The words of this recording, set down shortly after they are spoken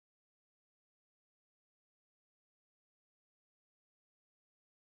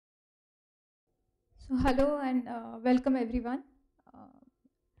So hello and welcome everyone. Uh,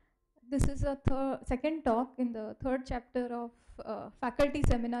 this is a second talk in the third chapter of faculty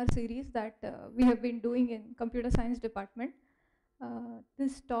seminar series that we have been doing in computer science department.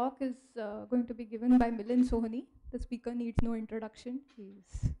 This talk is going to be given by Milind Sohani. The speaker needs no introduction. He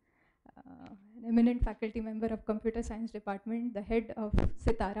is an eminent faculty member of computer science department, the head of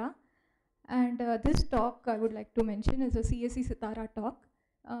CTARA. And this talk I would like to mention is a CSE CTARA talk,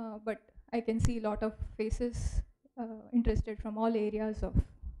 but I can see a lot of faces interested from all areas of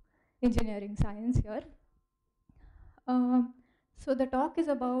engineering science here. So the talk is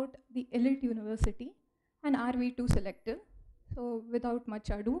about the elite university and are we too selective? So without much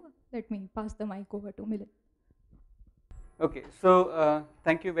ado, let me pass the mic over to Milind. Okay, so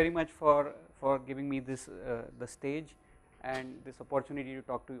thank you very much for giving me this the stage and this opportunity to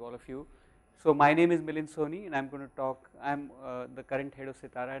talk to all of you. So my name is Milind Soni and I'm going to talk, I'm the current head of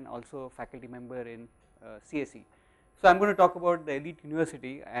CTARA and also a faculty member in CSE. So I'm going to talk about the elite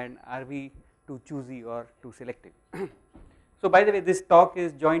university and are we too choosy or too selective. So by the way, this talk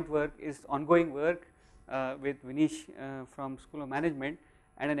is joint work, is ongoing work with Vinish from School of Management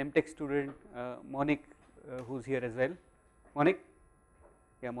and an MTech student Monique who's here as well. Monique?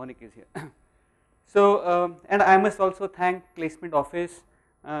 Yeah, Monique is here. So and I must also thank Placement Office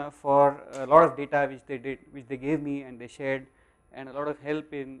for a lot of data which they gave me and they shared, and a lot of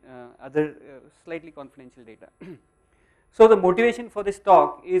help in other slightly confidential data. So the motivation for this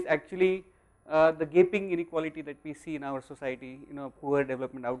talk is actually the gaping inequality that we see in our society, poor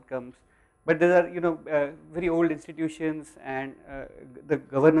development outcomes, but there are very old institutions and the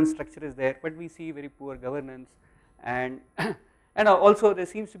governance structure is there, but we see very poor governance, and and also there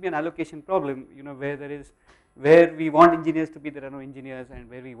seems to be an allocation problem, where we want engineers to be, there are no engineers, and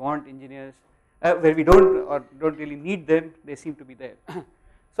where we want engineers, where we don't really need them, they seem to be there.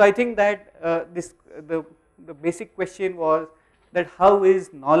 So I think that the basic question was that how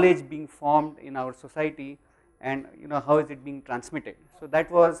is knowledge being formed in our society, and how is it being transmitted. So that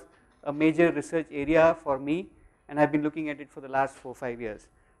was a major research area for me, and I've been looking at it for the last 4 or 5 years.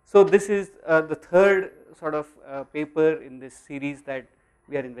 So this is the third sort of paper in this series that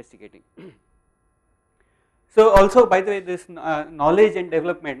we are investigating. So also, by the way, this knowledge and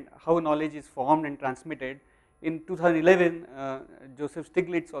development, how knowledge is formed and transmitted, in 2011 Joseph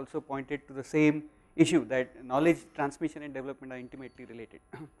Stiglitz also pointed to the same issue, that knowledge transmission and development are intimately related.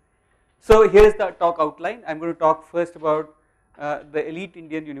 So here is the talk outline. I am going to talk first about the elite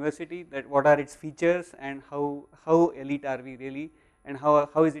Indian university, that what are its features and how elite are we really, and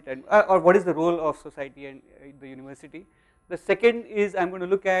how is it, or what is the role of society and the university. The second is I am going to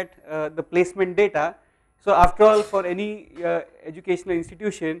look at the placement data. So after all, for any educational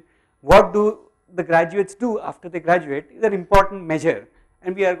institution, what do the graduates do after they graduate is an important measure,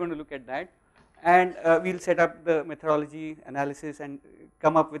 and we are going to look at that, and we will set up the methodology analysis and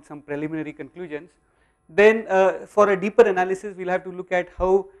come up with some preliminary conclusions. Then for a deeper analysis, we will have to look at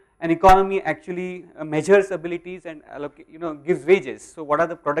how an economy actually measures abilities and gives wages. So what are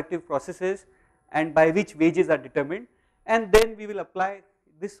the productive processes and by which wages are determined, and then we will apply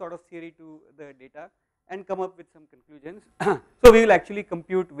this sort of theory to the data and come up with some conclusions. So we will actually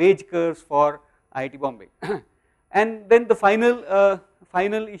compute wage curves for IIT Bombay. And then the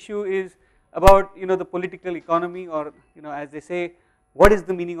final issue is about the political economy, or as they say, what is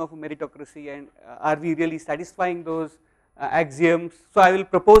the meaning of a meritocracy, and are we really satisfying those axioms. So I will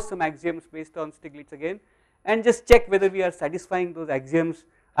propose some axioms based on Stiglitz again, and just check whether we are satisfying those axioms.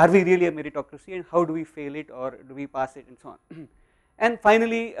 Are we really a meritocracy, and how do we fail it, or do we pass it, and so on. And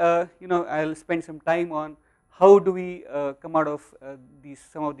finally, I will spend some time on how do we come out of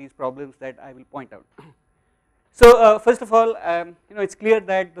some of these problems that I will point out. So first of all, it's clear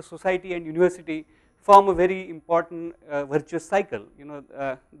that the society and university form a very important virtuous cycle.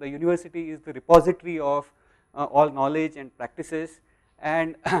 The university is the repository of all knowledge and practices,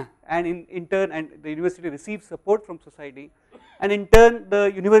 and in turn, and the university receives support from society, and in turn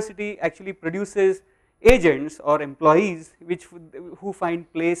the university actually produces agents or employees who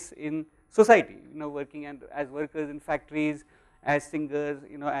find place in society, working as workers in factories, as singers,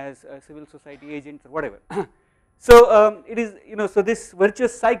 as civil society agents or whatever. So it is, so this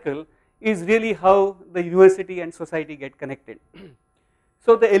virtuous cycle is really how the university and society get connected.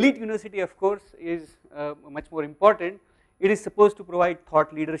 So the elite university, of course, is much more important. It is supposed to provide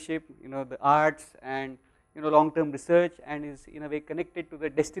thought leadership, the arts and long-term research, and is in a way connected to the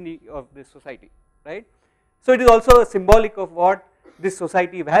destiny of this society, right? So it is also symbolic of what this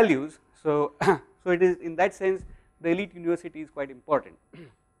society values. So, so it is, in that sense, the elite university is quite important.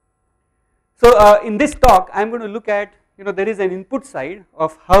 So in this talk, I am going to look at, there is an input side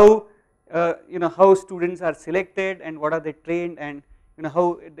of how how students are selected and what are they trained, and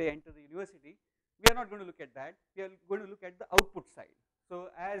how they enter the university. We are not going to look at that. We are going to look at the output side. So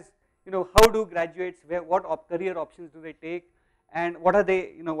as how do graduates, what career options do they take, and what are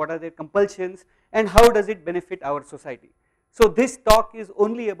they, what are their compulsions, and how does it benefit our society. So this talk is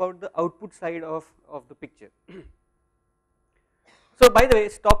only about the output side of the picture. So by the way,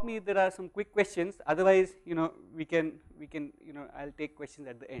 stop me if there are some quick questions, otherwise we can I'll take questions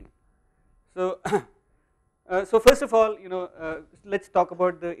at the end. So so first of all, let's talk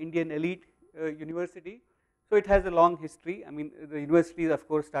about the Indian elite university. So it has a long history. I mean, the university of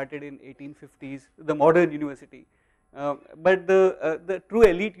course started in 1850s, the modern university, but the true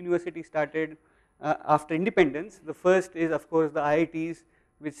elite university started after independence. The first is of course the IITs,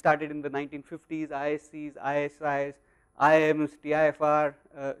 which started in the 1950s, ISCs, ISIs, IIMs, TIFR,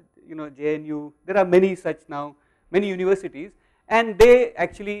 JNU. There are many such now, many universities, and they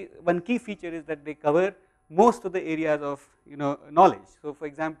actually, one key feature is that they cover most of the areas of knowledge. So for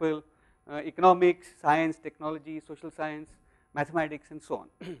example, economics, science, technology, social science, mathematics, and so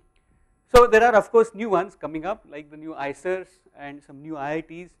on. So there are of course new ones coming up, like the new ICERs and some new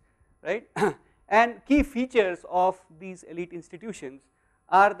IITs, right? And key features of these elite institutions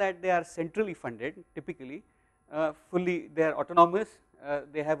are that they are centrally funded, typically, fully they are autonomous,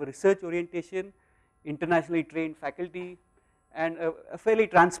 they have a research orientation, internationally trained faculty, and a fairly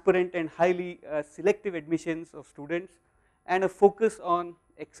transparent and highly selective admissions of students, and a focus on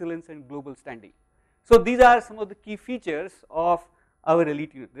excellence and global standing. So these are some of the key features of our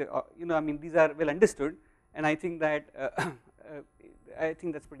elite, I mean these are well understood, and I think that I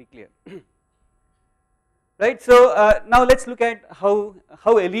think that's pretty clear. Right, so now let's look at how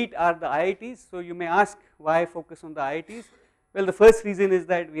elite are the IITs. So you may ask, why focus on the IITs? Well, the first reason is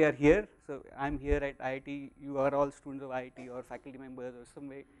that we are here. So I'm here at IIT, you are all students of IIT or faculty members or some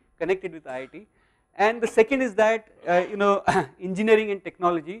way connected with IIT. And the second is that engineering and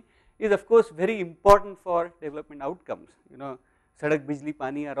technology is of course very important for development outcomes. Sadak, Bijli,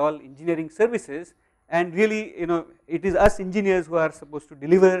 Pani are all engineering services, and really it is us engineers who are supposed to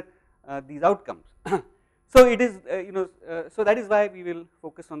deliver these outcomes. So it is, so that is why we will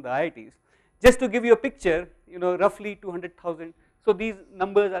focus on the IITs. Just to give you a picture, roughly 200,000. So these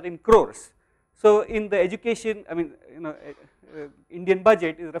numbers are in crores. So in the education, I mean, Indian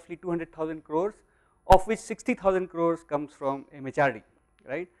budget is roughly 200,000 crores, of which 60,000 crores comes from MHRD,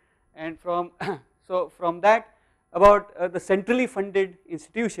 right? And from so from that, about the centrally funded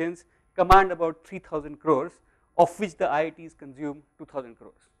institutions command about 3,000 crores, of which the IITs consume 2,000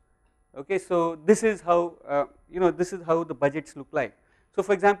 crores. Okay, so this is how this is how the budgets look like. So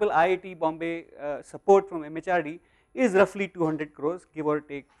for example, IIT Bombay support from MHRD is roughly 200 crores, give or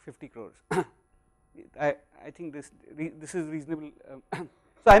take 50 crores. I think this is reasonable.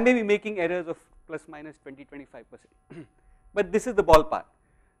 So I may be making errors of plus minus 20-25%, but this is the ballpark.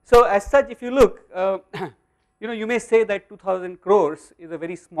 So as such, if you look, you may say that 2,000 crores is a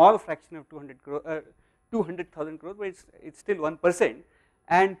very small fraction of 200,000 crores, but it's still 1%.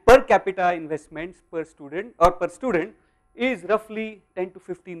 And per capita investments per student is roughly 10 to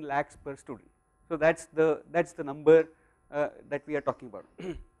 15 lakhs per student. So that's the number that we are talking about.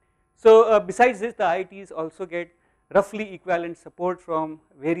 So besides this, the IITs also get roughly equivalent support from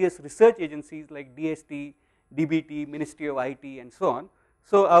various research agencies like DST, DBT, Ministry of IT, and so on.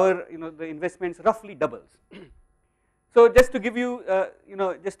 So our the investments roughly doubles. So just to give you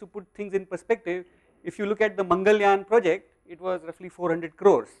just to put things in perspective, if you look at the Mangalyaan project, it was roughly 400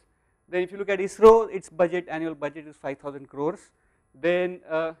 crores. Then if you look at ISRO, its budget, annual budget is 5,000 crores. Then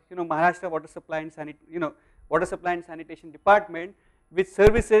Maharashtra Water Supply and Sanitation Department, which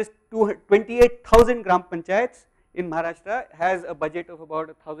services 28,000 gram panchayats in Maharashtra, has a budget of about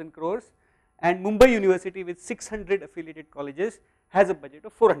 1,000 crores, and Mumbai University with 600 affiliated colleges has a budget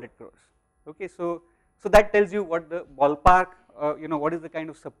of 400 crores. Okay, so that tells you what the ballpark, what is the kind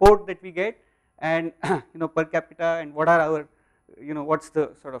of support that we get, and per capita, and what are our, what's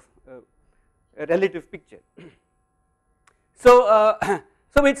the sort of relative picture. So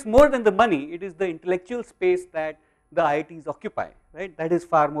so it's more than the money; it is the intellectual space that the IITs occupy, right? That is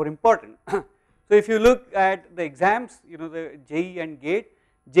far more important. So if you look at the exams, the JEE and GATE,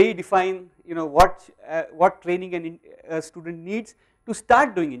 JEE define what training a student needs to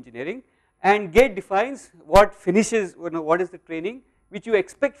start doing engineering, and GATE defines what finishes, what is the training which you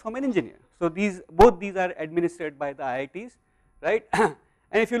expect from an engineer. So both these are administered by the IITs, right? And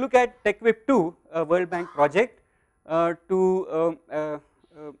if you look at TechWhip 2, a World Bank project to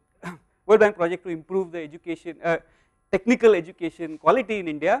improve the education, technical education quality in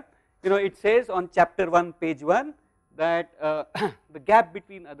India, it says on chapter 1, page 1, that the gap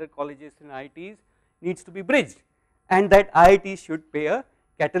between other colleges and IITs needs to be bridged, and that IITs should play a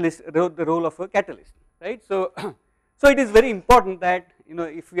catalyst, the role of a catalyst, right. So, so it is very important that,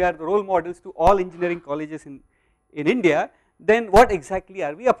 if we are the role models to all engineering colleges in India, then what exactly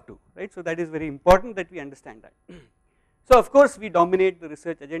are we up to, right. So that is very important that we understand that. So of course we dominate the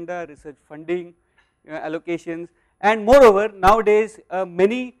research agenda, research funding, allocations, and moreover nowadays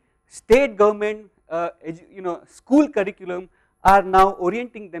many state government school curriculum are now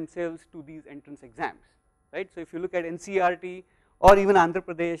orienting themselves to these entrance exams, right. So if you look at NCERT or even Andhra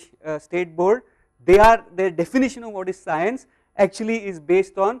Pradesh state board, their definition of what is science actually is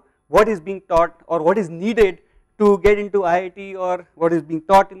based on what is being taught or what is needed to get into IIT or what is being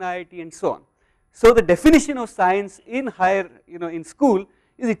taught in IIT and so on. So the definition of science in higher, in school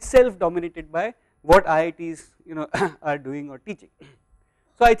is itself dominated by what IITs are doing or teaching.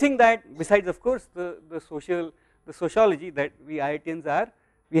 So I think that besides of course the sociology that we IITians are,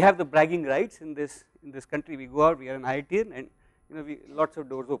 we have the bragging rights in this country. We go out, we are an IITian, and lots of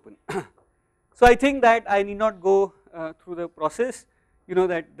doors open. So I think that I need not go through the process,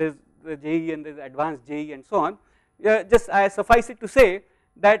 that there's the JEE and there's advanced JEE and so on. Just I suffice it to say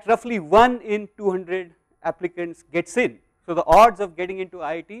that roughly 1 in 200 applicants gets in. So the odds of getting into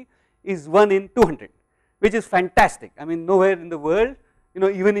IIT is 1 in 200, which is fantastic. I mean, nowhere in the world,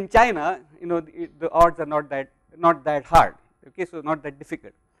 even in China, the odds are not that hard. Okay, so not that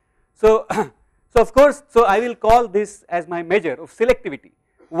difficult. So, so of course, so I will call this as my measure of selectivity,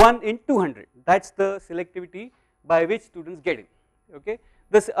 1 in 200. That's the selectivity by which students get in. Okay,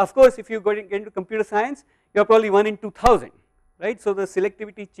 this of course, if you get into computer science, you are probably 1 in 2000, right. So the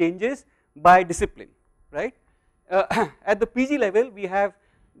selectivity changes by discipline, right. At the PG level, we have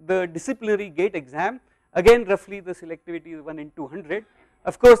the disciplinary gate exam. Again, roughly the selectivity is 1 in 200.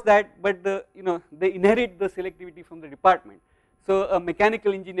 Of course, but they inherit the selectivity from the department. So a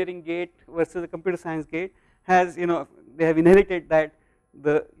mechanical engineering gate versus a computer science gate has, they have inherited that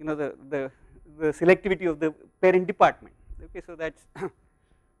the selectivity of the parent department. Okay, so that's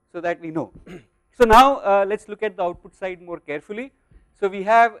so that we know. So now let's look at the output side more carefully. So we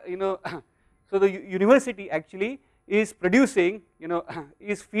have, so the university actually is producing,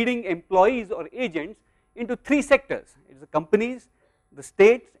 is feeding employees or agents into 3 sectors. It's the companies, the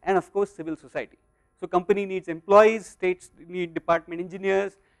states, and of course civil society. So company needs employees, states need department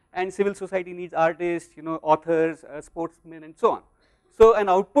engineers, and civil society needs artists, authors, sportsmen, and so on. So an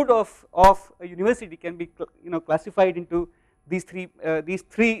output of a university can be classified into these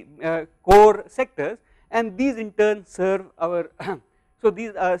three core sectors, and these in turn serve our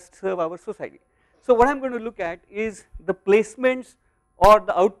serve our society. So what I'm going to look at is the placements or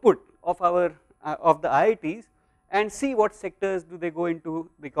the output of our of the IITs, and see what sectors do they go into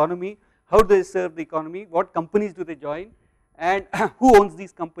the economy, how do they serve the economy, what companies do they join, and who owns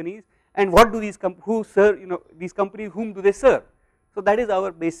these companies, and what do these these companies, whom do they serve. So that is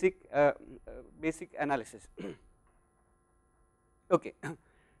our basic analysis. Okay,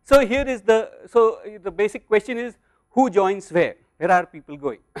 so here is the basic question is, who joins where are people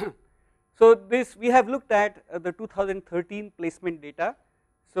going? So this we have looked at the 2013 placement data.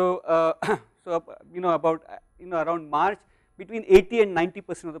 So about around March, between 80 and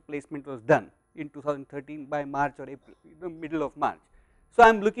 90% of the placement was done in 2013 by March or April, middle of March. So I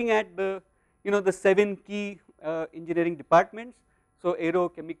am looking at the the 7 key engineering departments. So aero,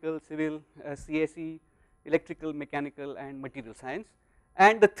 chemical, civil, CSE, electrical, mechanical, and material science,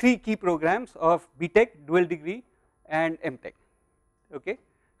 and the 3 key programs of BTech, dual degree, and MTech. Okay,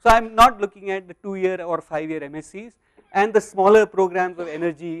 so I am not looking at the 2-year or 5-year MScs and the smaller programs of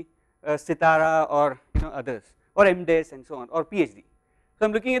energy, CTARA, or others, or MDes and so on, or PhD. So I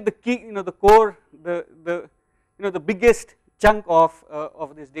am looking at the key, the core, the biggest chunk of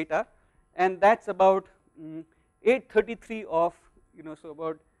this data, and that's about 833 of so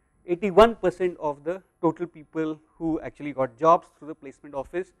about 81% of the total people who actually got jobs through the placement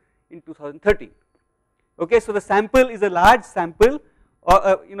office in 2013. Okay, so the sample is a large sample,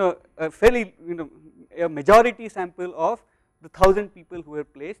 or a fairly a majority sample of the 1000 people who were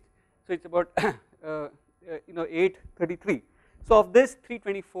placed. So it's about 833. So of this,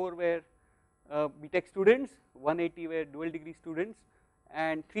 324 were BTech students, 180 were dual degree students,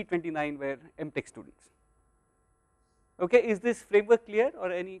 and 329 were MTech students. Okay, is this framework clear,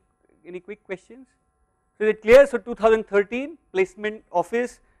 or any quick questions? So is it clear? So 2013 placement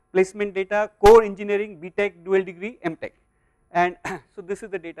office, placement data, core engineering, BTech, dual degree, MTech, and so this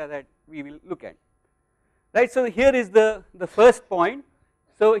is the data that we will look at. Right. So here is the first point.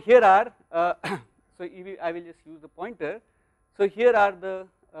 So here are so I will just use the pointer. So here are the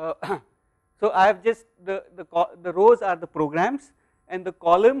So I have just the rows are the programs and the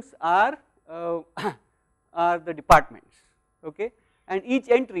columns are are the departments, okay. And each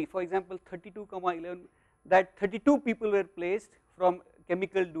entry, for example 32,11, that 32 people were placed from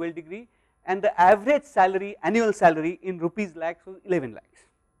chemical dual degree, and the average salary, annual salary in rupees lakhs was 11 lakhs,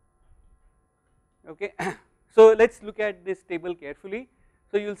 okay. So let us look at this table carefully.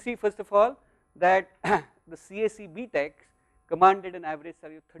 So you will see first of all that the CSE BTech commanded an average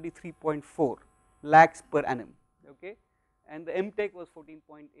salary of 33.4 lakhs per annum, okay, and the MTech was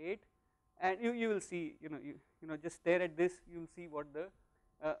 14.8, and you will see, you know just stare at this, you will see what the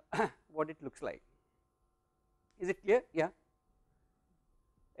what it looks like. Is it clear? Yeah.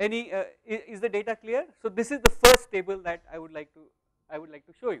 Any is the data clear? So this is the first table that I would like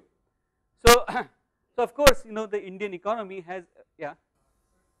to show you. So so of course the Indian economy has yeah.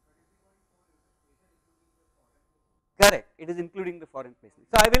 Correct, it is including the foreign placement.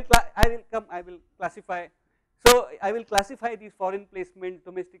 So I will classify. So I will classify these foreign placements,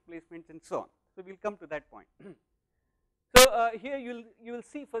 domestic placements, and so on. So we will come to that point. So here you will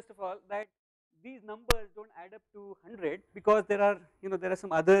see first of all that these numbers don't add up to 100 because there are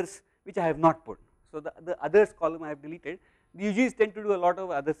some others which I have not put. So the others column I have deleted. The UGs tend to do a lot of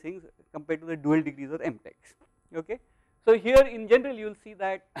other things compared to the dual degrees or MTechs. Okay. So here in general you will see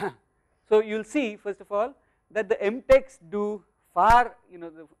that. So you will see first of all that the MTechs do far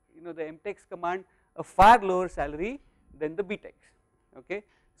the MTechs command a far lower salary than the BTechs, okay.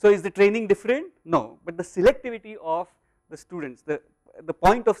 So is the training different? No, but the selectivity of the students, the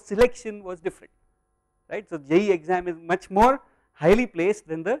point of selection was different, right. So JEE exam is much more highly placed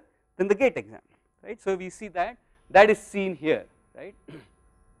than the GATE exam, right. So we see that is seen here, right.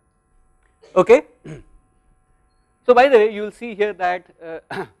 Okay. So by the way you will see here that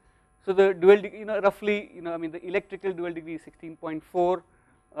so the dual degree, roughly, I mean the electrical dual degree is 16.4.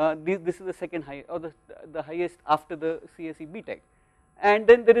 This is the second high, or the highest after the CSE BTech, and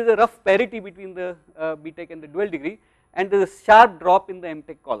then there is a rough parity between the BTech and the dual degree, and there is a sharp drop in the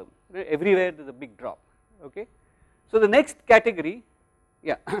MTech column. Everywhere there is a big drop. Okay. So the next category,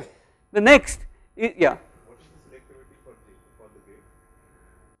 yeah, the next is yeah. What is the selectivity for the GATE?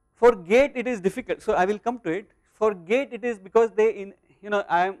 For GATE it is difficult. So I will come to it. For GATE it is because they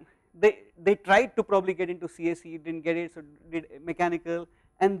tried to probably get into CSE, didn't get it, so did mechanical,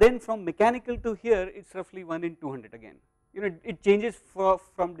 and then from mechanical to here it's roughly 1 in 200 again. It changes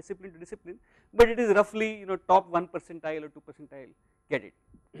from discipline to discipline, but it is roughly top 1 percentile or 2 percentile get it,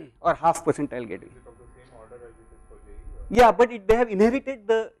 or half percentile get it. Is it of the same order as it is for JEE? Yeah, but they have inherited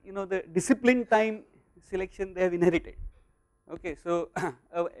the the discipline time selection they have inherited. Okay, so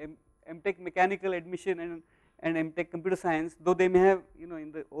MTech mechanical admission and MTech computer science, though they may have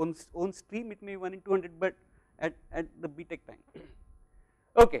in the own stream it may be 1 in 200, but at the BTech time.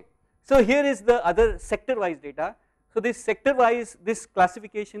 Okay, so here is the other sector wise data. So this sector wise, this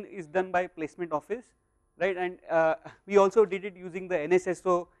classification is done by placement office, right, and we also did it using the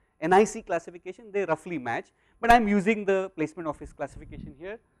NSSO NIC classification, they roughly match, but I am using the placement office classification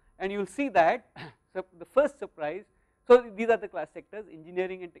here, and you will see that so the first surprise. So these are the class sectors: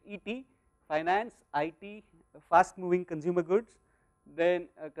 engineering and ET, finance, IT, fast moving consumer goods, then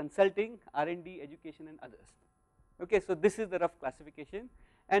consulting, R&D, education, and others. Okay, so this is the rough classification,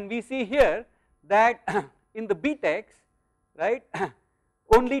 and we see here that in the BTechs, right,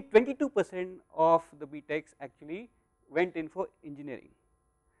 only 22% of the BTechs actually went in for engineering,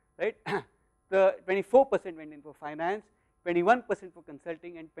 right. The 24% went in for finance, 21% for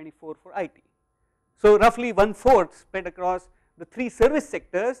consulting, and 24% for IT. So roughly 1/4 spread across the 3 service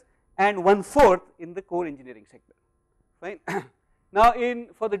sectors and 1/4 in the core engineering sector, fine. Now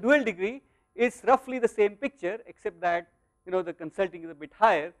for the dual degree it's roughly the same picture, except that the consulting is a bit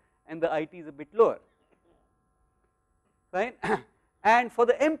higher and the IT is a bit lower, fine. And for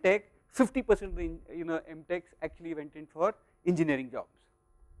the MTech 50% of the MTechs actually went in for engineering jobs,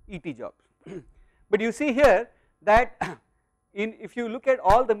 ET jobs. But you see here that if you look at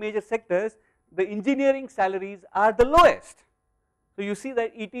all the major sectors, the engineering salaries are the lowest. So you see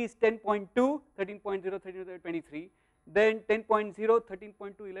that ET is 10.2, 13.0, 13, 23, then 10.0,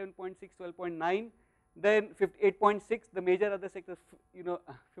 13.2, 11.6, 12.9, then 8.6, the major other sectors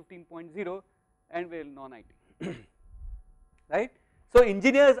 15.0, and well non-IT, right. So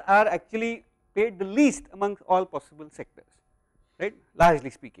engineers are actually paid the least amongst all possible sectors, right, largely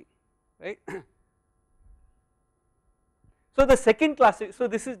speaking, right. So the second class, so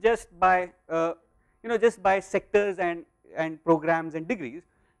this is just by just by sectors and programs and degrees.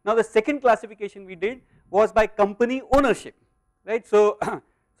 Now the second classification we did was by company ownership, right. So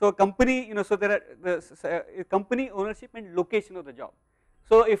so company, so there are the company ownership and location of the job.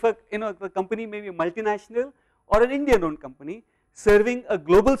 So if a the company may be a multinational or an Indian owned company serving a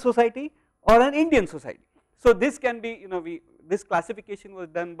global society or an Indian society. So this can be this classification was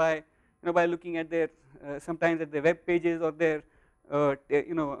done by by looking at their sometimes at their web pages or their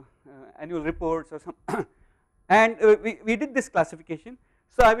annual reports or some and we did this classification.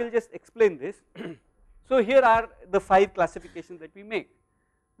 So I will just explain this. So here are the 5 classifications that we make.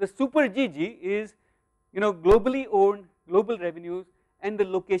 The super GG is globally owned, global revenues and the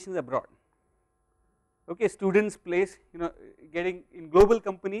locations abroad. Okay, students place getting in global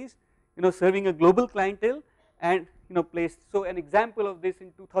companies serving a global clientele and placed. So an example of this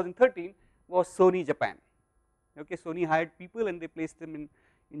in 2013 was Sony Japan. Okay, Sony hired people and they placed them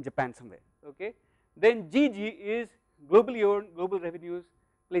in Japan somewhere. Okay, then GG is globally owned, global revenues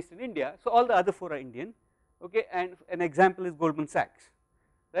placed in India. So all the other 4 are Indian. Okay, and an example is Goldman Sachs,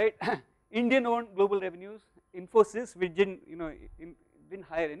 right? Indian owned global revenues, Infosys, which didn't didn't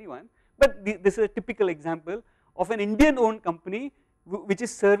hire anyone, but this is a typical example of an Indian owned company which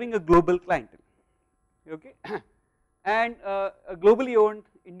is serving a global clientele. Okay, and a globally owned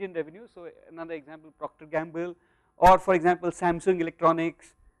Indian revenue. So another example, Procter Gamble, or for example Samsung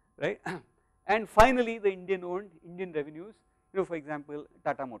Electronics, right? And finally the Indian owned Indian revenues, for example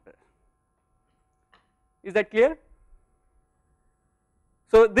Tata Motors. Is that clear?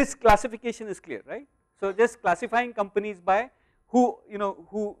 So this classification is clear, right? So just classifying companies by who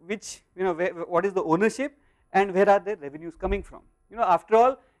which what is the ownership and where are their revenues coming from. After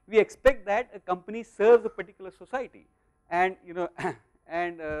all, we expect that a company serves a particular society, and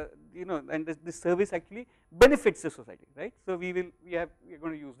and this service actually benefits the society, right? So we are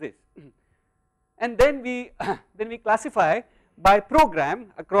going to use this, and then we classify by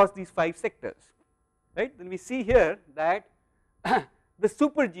program across these 5 sectors, right? Then we see here that the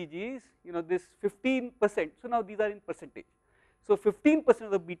super GGs, this 15%. So now these are in percentage. So 15%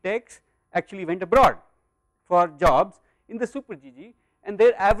 of the BTechs actually went abroad for jobs in the super GG, and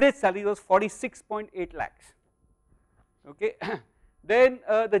their average salary was 46.8 lakhs. Okay, then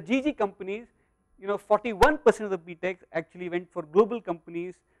the GG companies, 41% of the BTechs actually went for global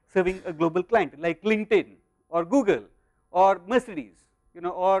companies serving a global client like LinkedIn or Google or Mercedes,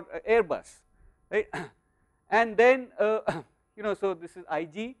 or Airbus, right? And then so this is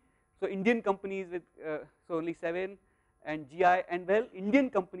IG. So Indian companies with so only 7, and GI, and well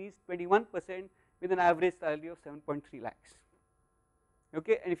Indian companies 21% with an average salary of 7.3 lakhs.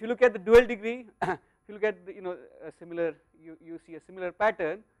 Okay, and if you look at the dual degree, if you look at the, a similar, you see a similar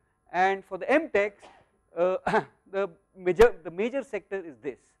pattern, and for the MTechs, the major sector is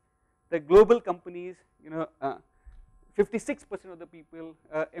this. The global companies, 56% of the people,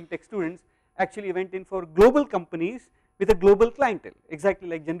 MTech students, actually went in for global companies with a global clientele, exactly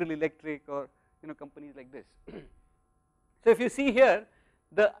like General Electric or companies like this. So if you see here,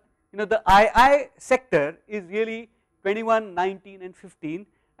 the the II sector is really 21, 19 and 15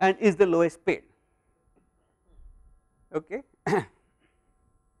 and is the lowest paid. Okay.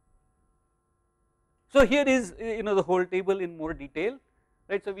 So here is the whole table in more detail,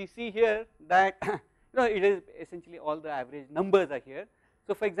 right? So we see here that it is essentially all the average numbers are here.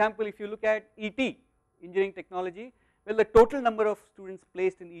 So for example, if you look at ET, engineering technology, well the total number of students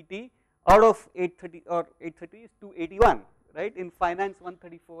placed in ET out of 830 is 281, right? In finance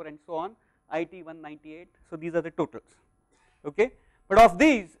 134 and so on, IT 198. So these are the totals. Okay, but of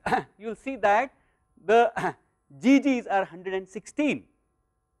these you will see that the GGs are 116,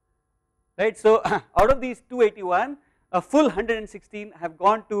 right? So out of these 281, a full 116 have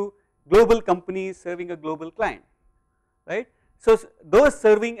gone to global companies serving a global client, right? So those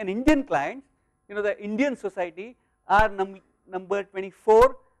serving an Indian client, the Indian society are number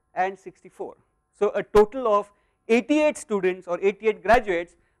 24 and 64. So a total of 88 students or 88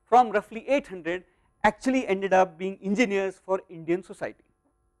 graduates from roughly 800 actually ended up being engineers for Indian society,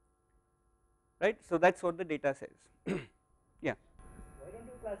 right? So that's what the data says. Yeah. Why don't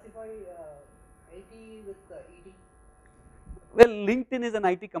you classify IT with ED? Well, LinkedIn is an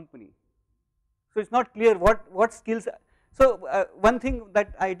IT company, so it's not clear what skills. So one thing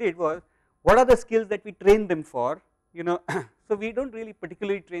that I did was, what are the skills that we train them for? So we don't really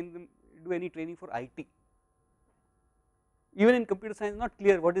particularly train them, do any training for IT. Even in computer science, not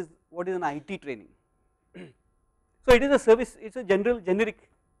clear what is an IT training. So it is a service, it's a generic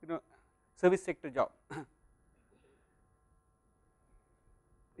service sector job.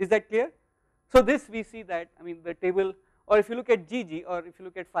 Is that clear? So this we see that, I mean the table, or if you look at GG or if you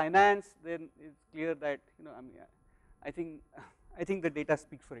look at finance, then it's clear that I mean I think the data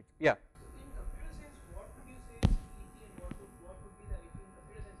speaks for it. Yeah. In computer science, what would you say is ET and what would be the IT in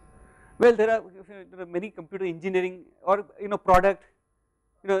computer science? Well, there are many computer engineering or product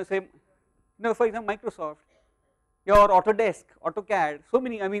say for example Microsoft, your Autodesk, AutoCAD, so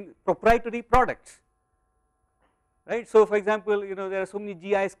many, I mean proprietary products, right. So for example there are so many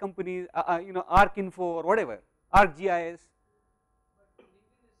GIS companies, ArcInfo or whatever, ArcGIS.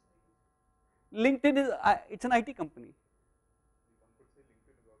 LinkedIn is it's an IT company.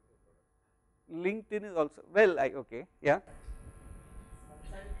 LinkedIn is also, well, okay, yeah.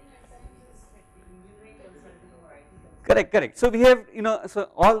 Correct, correct. So we have, so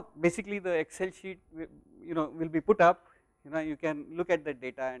all basically the Excel sheet, will be put up. You can look at the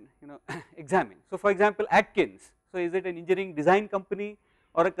data and examine. So for example, Atkins. So is it an engineering design company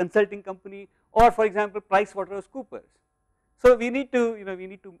or a consulting company, or for example, PricewaterhouseCoopers? So we need to, we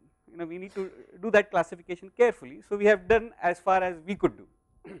need to do that classification carefully. So we have done as far as we could do.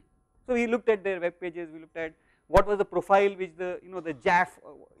 So we looked at their web pages. We looked at what was the profile which the, the JAF,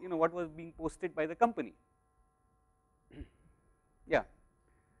 what was being posted by the company. Yeah.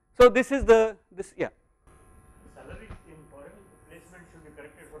 So this is the yeah. Salary in foreign placement should be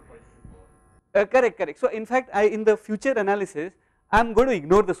corrected for position 4. Correct, correct. So in fact, in the future analysis, I am going to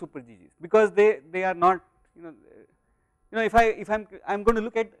ignore the super GGs because they are not, if I'm going to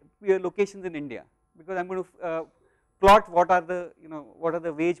look at locations in India, because I'm going to plot what are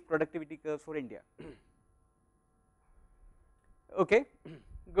the wage productivity curves for India. Okay,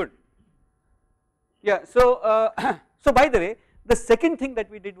 good. Yeah. So so by the way, the second thing that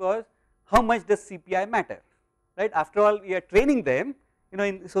we did was how much does CPI matter, right? After all, we are training them,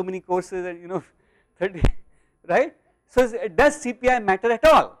 in so many courses and 30, right? So does CPI matter at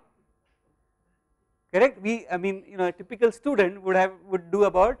all? Correct. I mean, a typical student would do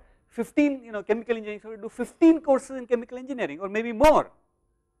about 15, chemical engineering, so we do 15 courses in chemical engineering or maybe more,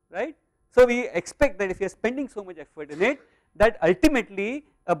 right? So we expect that if you are spending so much effort in it, that ultimately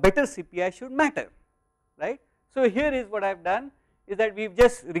a better CPI should matter, right? So here is what I have done is that we have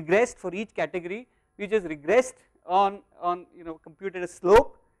just regressed for each category. We just regressed on computed a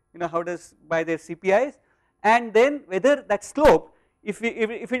slope, how does by their CPIs, and then whether that slope, if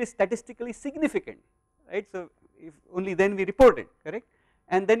it is statistically significant, right? So if only then we report it, correct?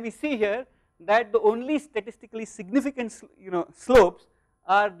 And then we see here that the only statistically significant slopes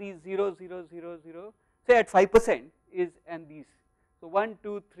are these 0, 0, 0, 0, say at 5% is, and these. So 1,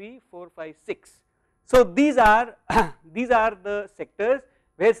 2, 3, 4, 5, 6. So these are the sectors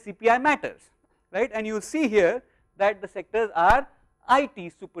where CPI matters, right? And you will see here that the sectors are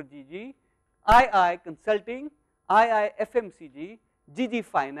IT super GG, II consulting, II FMCG, GG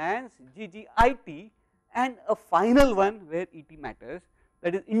finance, GG IT, and a final one where ET matters,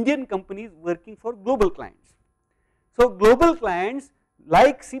 that is Indian companies working for global clients. So global clients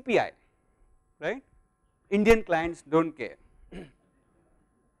like CPI, right? Indian clients don't care.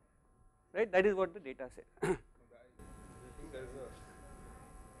 Right, that is what the data said. I think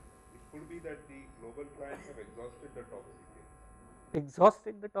it could be that the global clients have exhausted the top CPI.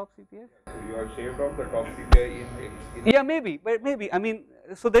 Exhausted the top CPI? So you have shaved off the top CPI in yeah, maybe, but maybe, I mean,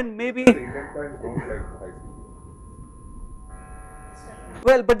 so then maybe. The Indian clients don't like high CPI.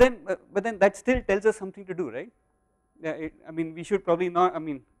 Well, but then that still tells us something to do, right? Yeah, I mean, we should probably not, I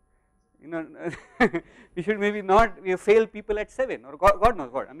mean, we should maybe not fail people at 7 or God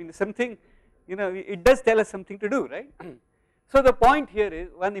knows what. I mean something, it does tell us something to do, right? So the point here is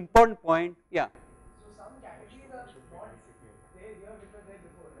one important point, yeah. So some categories are not there here because they're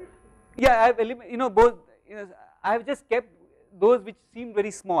before, right? Yeah, I've both. I have just kept those which seemed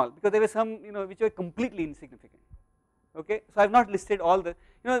very small because there were some which were completely insignificant. Okay, so I have not listed all the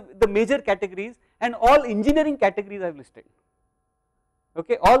the major categories, and all engineering categories I have listed.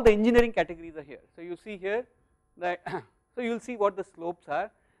 Okay, all the engineering categories are here. So you see here that so you will see what the slopes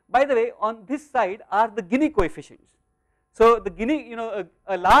are. By the way, on this side are the Gini coefficients. So the Gini,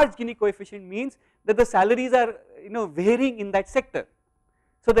 a large Gini coefficient means that the salaries are varying in that sector.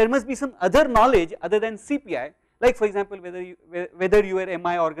 So there must be some other knowledge other than CPI, like for example whether you are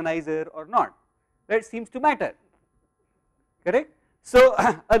MI organizer or not. That seems to matter. Correct. So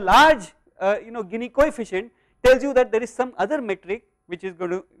a large Gini coefficient tells you that there is some other metric which is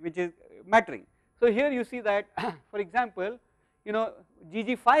mattering. So here you see that for example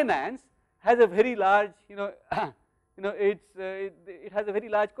GG finance has a very large it has a very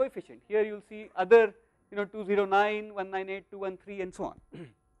large coefficient. Here you will see other 209, 198, 213 and so on,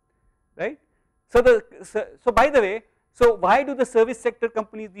 right. So by the way, so why do the service sector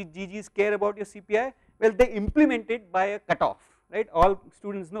companies, the GGs, care about your CPI? Well, they implement it by a cutoff, right. All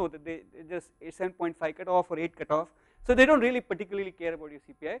students know that they just 7.5 cutoff or 8 cutoff. So they don't really particularly care about your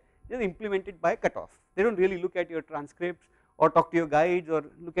CPI, just implement it by cutoff. They don't really look at your transcripts or talk to your guides or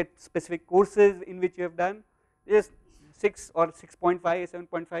look at specific courses in which you have done. They just 6 or 6.5,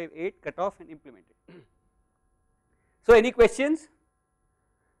 7.58 cut off and implement it. So any questions?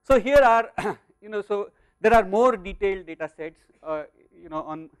 So here are so there are more detailed data sets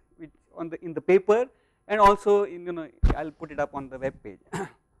on which in the paper, and also I'll put it up on the web page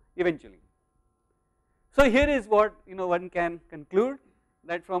eventually. So here is what one can conclude,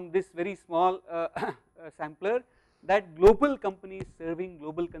 that from this very small sampler, that global companies serving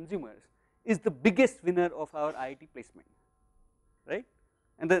global consumers is the biggest winner of our IIT placement, right,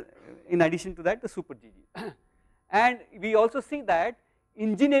 and in addition to that the super GG. And we also see that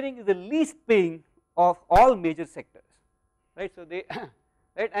engineering is the least paying of all major sectors, right. So they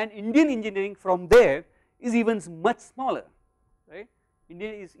right, and Indian engineering from there is even much smaller, right.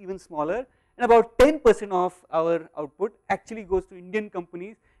 India is even smaller, and about 10% of our output actually goes to Indian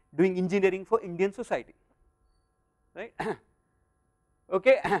companies doing engineering for Indian society, right.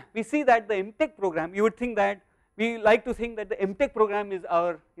 Okay, we see that the MTech program, you would think that, we like to think that the MTech program is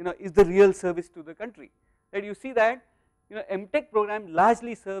our is the real service to the country, right. You see that MTech program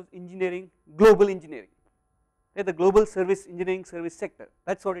largely serves engineering, global engineering, right, the global service engineering service sector,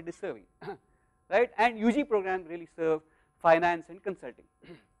 that is what it is serving, right, and UG program really serve finance and consulting.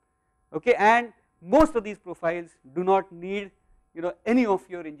 Okay, and most of these profiles do not need any of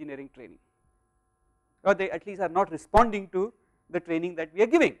your engineering training, or they at least are not responding to the training that we are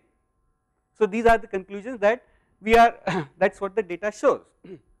giving. So these are the conclusions that we are that is what the data shows.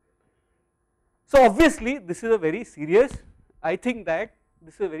 So obviously this is a very serious, I think that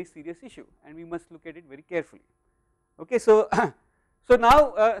this is a very serious issue and we must look at it very carefully. Okay, so so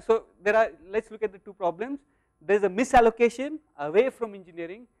now so there are, let us look at the two problems. There is a misallocation away from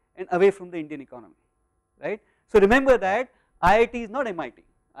engineering and away from the Indian economy, right. So remember that IIT is not MIT,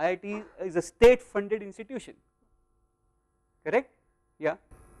 IIT is a state funded institution, correct, yeah.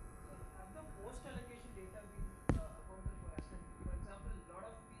 Have the post allocation data been accounted for? As for example, a lot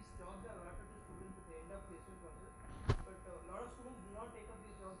of these jobs are allotted to students at the end of placement process, but a lot of students do not take up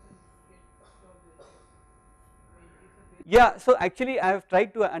these jobs and get jobs later. I mean, if the Yeah, so actually I have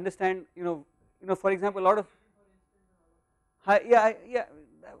tried to understand, for example, a lot of, yeah,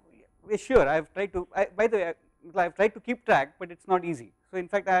 sure, I have tried to, by the way, I have tried to keep track, but it is not easy. So in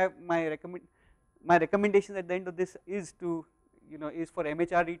fact, I have my recommendation at the end of this is to, is for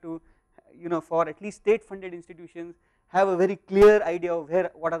MHRD to, for at least state funded institutions have a very clear idea of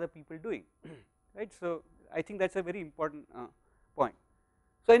what are the people doing, right. So I think that is a very important point.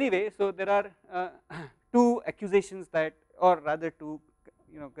 So anyway, so there are two accusations that, or rather two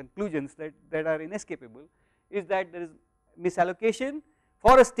conclusions that are inescapable, is that there is misallocation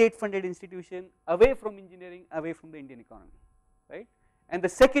for a state funded institution away from engineering, away from the Indian economy, right. And the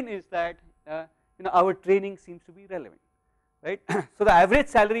second is that our training seems to be relevant, right. So the average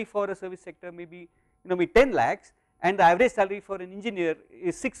salary for a service sector may be 10 lakhs, and the average salary for an engineer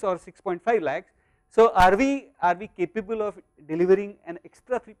is 6 or 6.5 lakhs. So are we capable of delivering an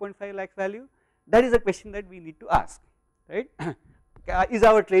extra 3.5 lakhs value? That is a question that we need to ask, right. Is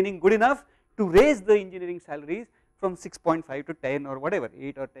our training good enough to raise the engineering salaries from 6.5 to 10 or whatever,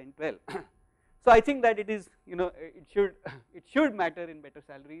 8 or 10, 12. So I think that it is, it should matter in better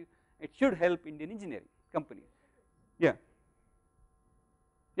salaries, it should help Indian engineering companies. Yeah,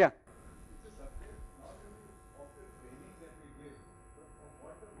 yeah. It's a subject not only of the training that we give, but from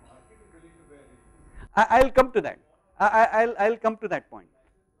what the market is willing to bear. I will come to that. I'll come to that point.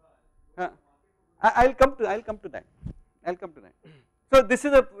 I'll come to that. I'll come to that. So this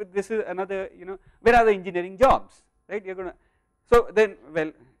is another, where are the engineering jobs, right? You're gonna, so then,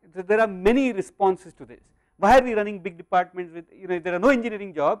 well, there are many responses to this. Why are we running big departments with, if there are no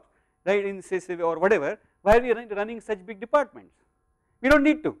engineering jobs, right, in say or whatever, why are we running such big departments? We don't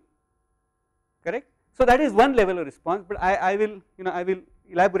need to, correct? So that is one level of response, but I will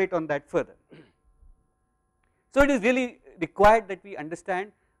elaborate on that further. So it is really required that we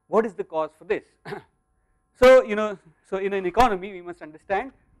understand what is the cause for this. So so in an economy we must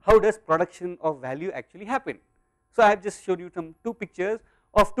understand how does production of value actually happen. So I have just showed you two pictures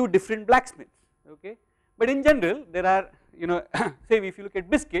of two different blacksmiths, okay. But in general there are, say if you look at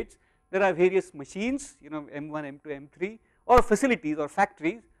biscuits, there are various machines, M1, M2, M3, or facilities or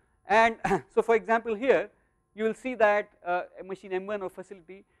factories, and so for example here you will see that a machine M1 or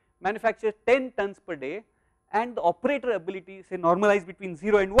facility manufactures 10 tons per day, and the operator ability, say normalized between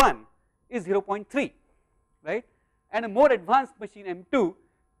 0 and 1, is 0.3, right, and a more advanced machine M2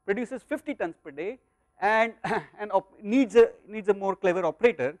 produces 50 tons per day and needs a more clever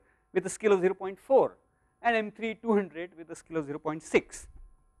operator with a skill of 0.4, and M3 200 with a skill of 0.6,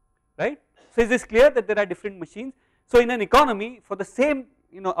 right. So is this clear that there are different machines? So in an economy for the same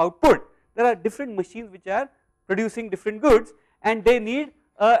output, there are different machines which are producing different goods, and they need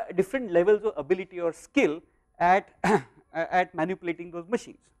different levels of ability or skill at at manipulating those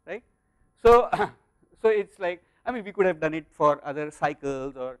machines, right. So so it's like, I mean, we could have done it for other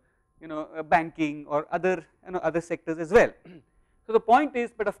cycles or banking or other other sectors as well. So the point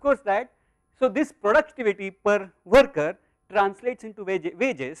is, but of course that, so this productivity per worker translates into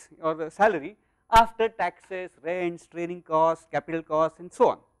wages or the salary after taxes, rents, training costs, capital costs, and so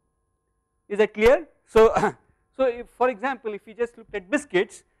on. Is that clear? So so if, for example, if we just looked at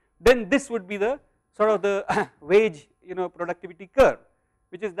biscuits, then this would be the sort of the wage productivity curve,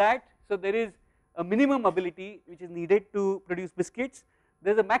 which is that, so there is a minimum ability which is needed to produce biscuits,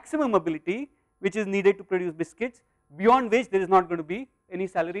 there is a maximum ability which is needed to produce biscuits, beyond which there is not going to be any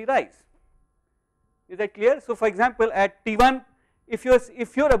salary rise. Is that clear? So for example, at T1, if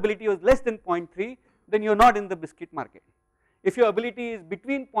your ability was less than 0.3, then you are not in the biscuit market. If your ability is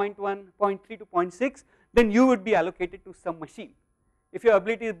between 0.1, 0.3 to 0.6, then you would be allocated to some machine. If your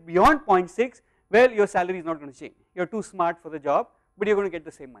ability is beyond 0.6, well, your salary is not going to change. You are too smart for the job, but you are going to get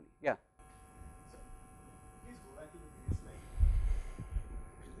the same money. Yeah. Please go back to the previous slide.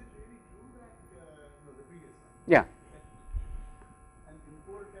 Is it really true that the previous one? Yeah. An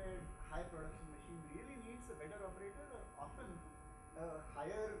imported high production machine really needs a better operator, or often a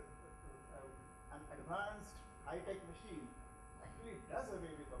higher, an advanced high-tech machine actually does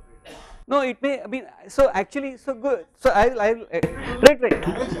away with operators? No, it may, I mean, so actually, so good. So I'll right.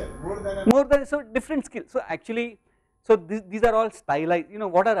 Manager, More than, so different skills. So actually, so these are all stylized,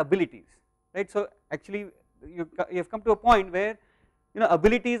 what are abilities, right. So actually you have come to a point where,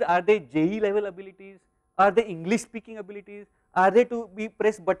 abilities, are they JE level abilities, are they English speaking abilities, are they to be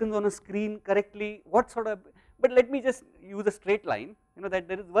press buttons on a screen correctly, what sort of, but let me just use a straight line, that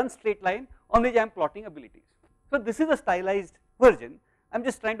there is one straight line on which I am plotting abilities. So this is a stylized version. I am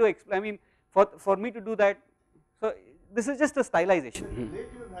just trying to explain, I mean, for me to do that, so this is just a stylization. The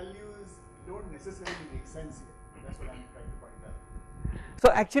relative values don't necessarily make sense here. That's what I'm trying to point out.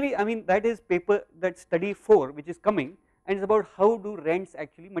 So actually, I mean, that is paper, that study 4 which is coming, and it's about how do rents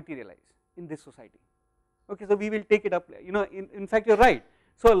actually materialize in this society. Okay, so we will take it up, in fact you're right.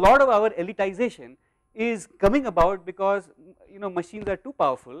 So a lot of our elitization is coming about because machines are too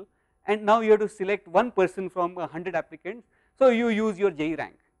powerful, and now you have to select one person from 100 applicants, so you use your JE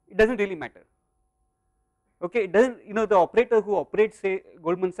rank. It doesn't really matter. Okay, it doesn't, the operator who operates, say,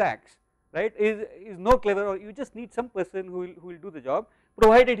 Goldman Sachs, right, is no clever, or you just need some person who will do the job,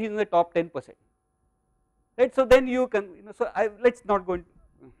 provided he's in the top 10%, right. So then you can, so let's not go into,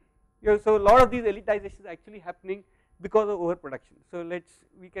 so a lot of these elitizations are actually happening because of overproduction. So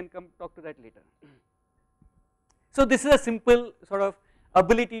we can come talk to that later. So this is a simple sort of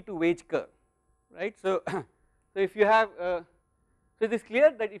ability to wage curve, right. So so if you have, so it is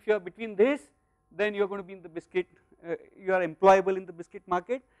clear that if you are between this, then you are going to be in the biscuit, you are employable in the biscuit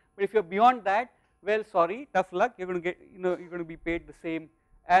market, but if you are beyond that, well, sorry, tough luck, you are going to get, you are going to be paid the same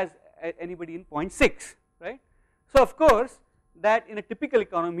as anybody in 0.6, right. So of course that in a typical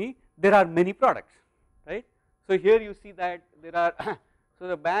economy there are many products, right. So here you see that there are so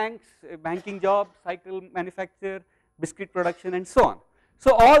the banks, banking jobs, cycle manufacture, biscuit production, and so on.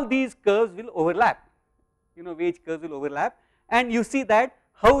 So all these curves will overlap, wage curves will overlap, and you see that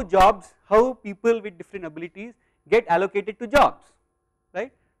how people with different abilities get allocated to jobs,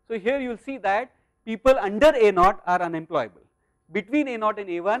 right. So here you will see that people under A0 are unemployable, between A0 and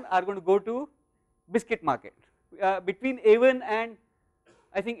A1 are going to go to biscuit market, between A1 and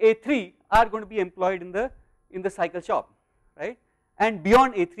I think A3 are going to be employed in the cycle shop, right, and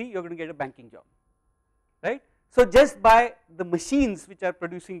beyond A3 you are going to get a banking job, right. So just by the machines which are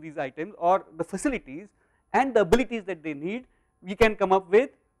producing these items or the facilities and the abilities that they need, we can come up with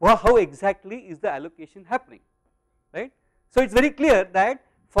how exactly is the allocation happening, right. So it's very clear that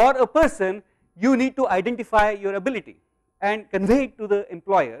for a person you need to identify your ability and convey it to the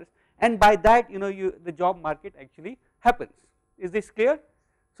employers, and by that the job market actually happens. Is this clear?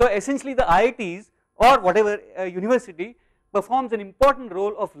 So essentially the IITs or whatever university performs an important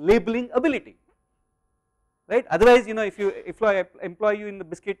role of labeling ability, right. Otherwise if you employ you in the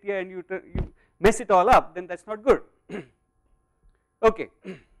biscuit here and you mess it all up, then that's not good. Okay,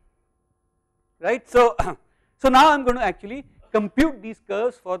 right. So so now I'm going to actually compute these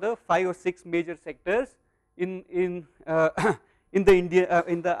curves for the 5 or 6 major sectors in the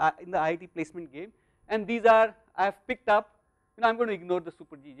IIT placement game, and these are I have picked up, I'm going to ignore the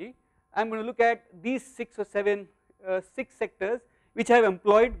super GG, I am going to look at these 6 or 7 6 sectors which have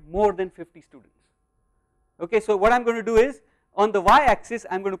employed more than 50 students. Okay, so what I am going to do is on the y axis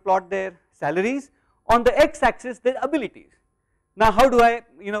I am going to plot their salaries, on the x axis their abilities. Now how do I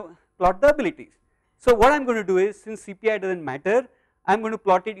plot the abilities? So what I am going to do is, since CPI does not matter, I am going to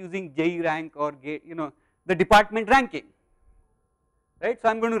plot it using JE rank or gate, the department ranking, right. So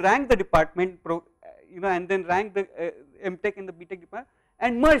I am going to rank the department and then rank the MTech and the BTech department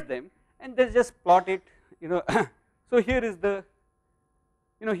and merge them and then just plot it, so here is the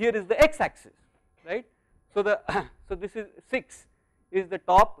x axis, right. So the so this is 6 is the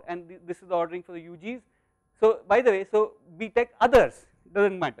top and this is the ordering for the UGs. So by the way, so BTech others does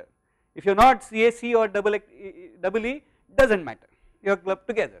not matter, if you are not CAC or double E does not matter, you are clubbed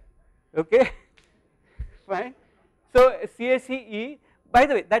together, okay, fine. So CACE, by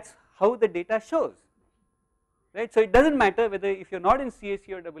the way, that is how the data shows, right. So it does not matter whether if you are not in CAC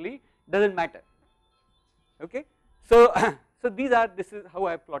or double E, does not matter, okay. So so this is how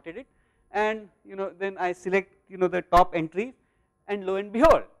I have plotted it, and then I select the top entries, and lo and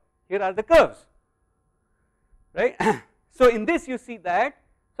behold, here are the curves, right. So in this you see that,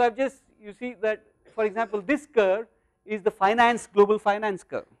 so I've just, you see that, for example, this curve is the global finance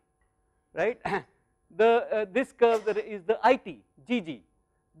curve, right. This curve is the IT GG,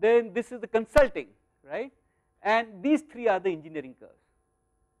 then this is the consulting, right, and these three are the engineering curves,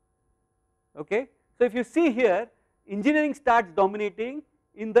 okay. So if you see here, engineering starts dominating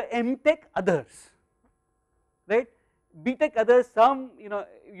in the MTech others, right. BTech others, some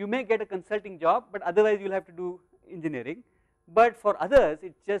you may get a consulting job, but otherwise you will have to do engineering, but for others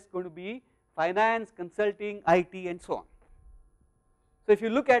it is just going to be finance, consulting, IT and so on. So if you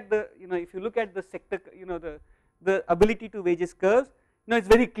look at the sector, the ability to wages curves, it is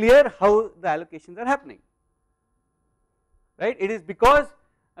very clear how the allocations are happening, right. It is because,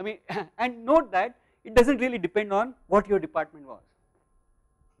 I mean and note that it does not really depend on what your department was,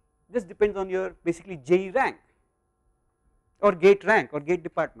 it just depends on your basically JE rank or gate rank or gate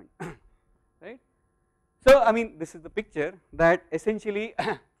department, right. So I mean this is the picture that essentially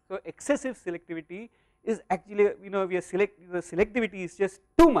so excessive selectivity is actually, we are the selectivity is just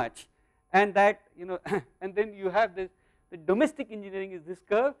too much, and that and then you have this, the domestic engineering is this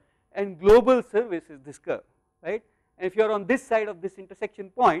curve and global service is this curve, right. And if you are on this side of this intersection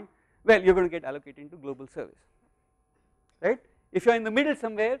point, well, you are going to get allocated into global service, right. If you are in the middle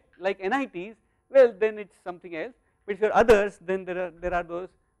somewhere like NITs, well then it is something else, but if you are others, then there are those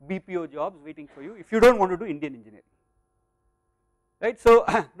BPO jobs waiting for you if you do not want to do Indian engineering, right. So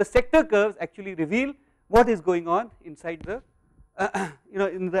the sector curves actually reveal what is going on inside the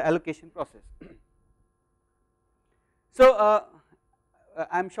in the allocation process. So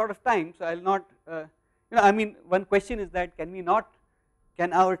I am short of time, so I will not I mean one question is that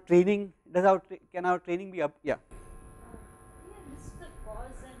can our training be up, yeah. List the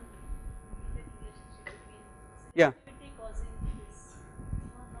cause and relationship between Yeah. selectivity causing this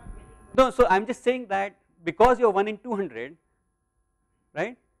not getting. No, so I am just saying that because you are 1 in 200,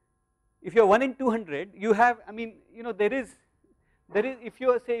 right. If you are 1 in 200, you have, I mean there is if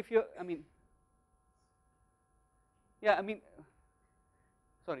you say I mean yeah, I mean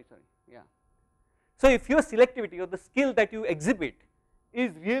sorry yeah. So if your selectivity or the skill that you exhibit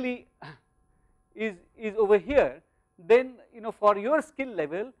is really is over here, then for your skill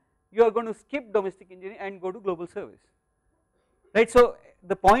level you are going to skip domestic engineering and go to global service, right. So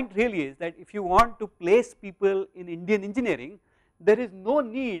the point really is that if you want to place people in Indian engineering, there is no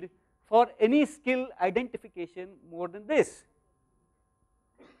need for any skill identification more than this,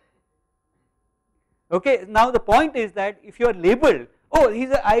 okay. Now the point is that if you are labeled, oh he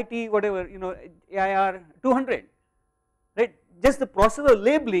is a IT whatever AIR 200, right, just the process of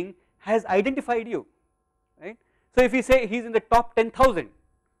labeling has identified you, right. So if you say he is in the top 10,000,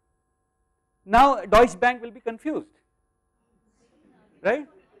 now Deutsche Bank will be confused, right.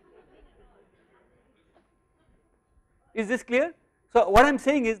 Is this clear? So what I am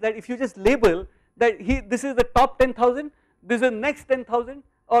saying is that if you just label that this is the top 10,000, this is the next 10,000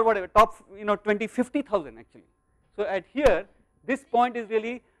 or whatever, top 20, 50,000 actually. So at here this point is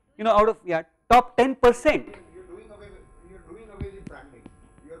really out of top 10%. You're doing away with branding.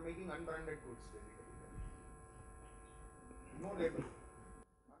 You're making unbranded goods basically. No label.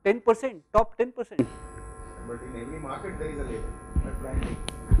 10%, top 10%. But in every market there is a label. But branding.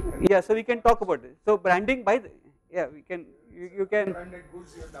 Yeah, so we can talk about this. So branding, we can you can. Branded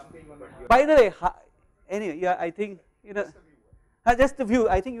goods you're dumping on the. By the way, anyway, yeah, I think just a view.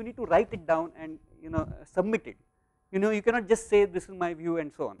 I think you need to write it down and submit it. You cannot just say this is my view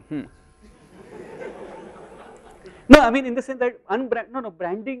and so on. No, I mean in the sense that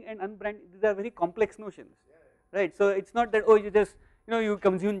branding and unbranding, these are very complex notions, right? So it's not that you just you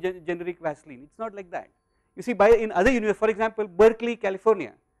consume generic Vaseline. It's not like that. You see, in other universities, for example, Berkeley,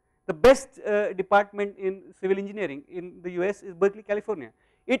 California, the best department in civil engineering in the US is Berkeley, California.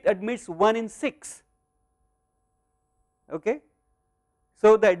 It admits 1 in 6 Okay.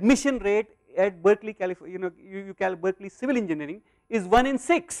 So the admission rate at Berkeley, California, Berkeley Civil Engineering is 1 in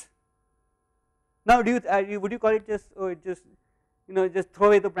 6. Now, would you call it just just throw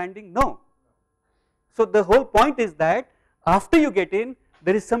away the branding? No. So the whole point is that after you get in,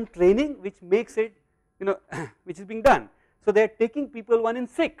 there is some training which makes it, which is being done. So they are taking people 1 in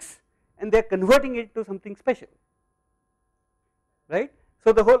 6 and they are converting it to something special, right?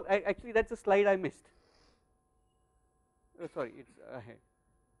 So the whole, actually that's a slide I missed. Oh, sorry, it's ahead.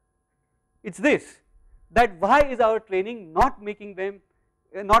 It's this, that why is our training not making them,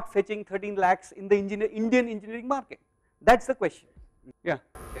 not fetching 13 lakhs in the Indian engineering market? That's the question. Yeah.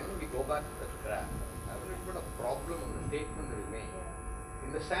 Can we go back to the trap? I have a little bit of problem on the statement you made.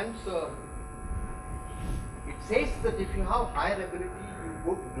 In the sense, it says that if you have higher ability, you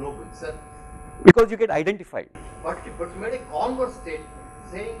go to global service. Because you get identified. But you made a converse statement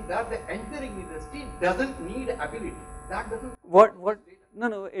saying that the entering industry doesn't need ability. That doesn't. What?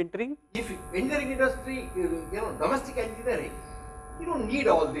 No, entering? If entering industry, domestic engineering, you don't need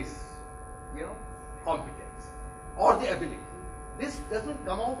all this, competence or the ability. This doesn't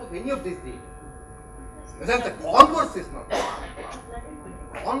come out of any of this data. That the converse is not.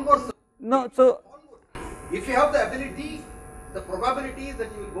 Converse. No, so if you have the ability, the probability is that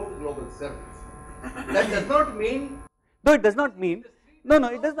you will go to global service. That does not mean. No, it does not mean. No,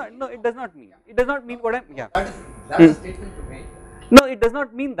 it does not. No, it does not mean. It does not mean what I'm. Yeah. That is a statement to make. No, it does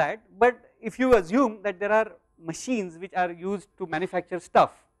not mean that. But if you assume that there are machines which are used to manufacture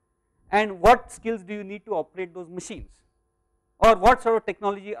stuff, and what skills do you need to operate those machines, or what sort of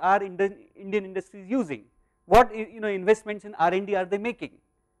technology are Indian industries using? What investments in R&D are they making?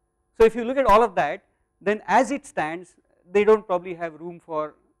 So if you look at all of that, then as it stands, they don't probably have room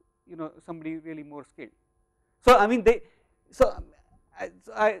for somebody really more skilled. So I mean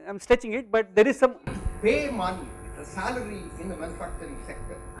I am stretching it, but there is some pay money, the salary in the manufacturing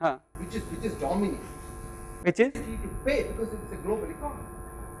sector, which is dominating. Which is to pay because it's a global economy.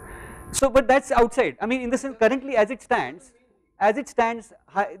 So, but that's outside. I mean, in the sense, currently as it stands,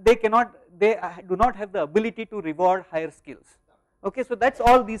 they do not have the ability to reward higher skills. Okay, so that's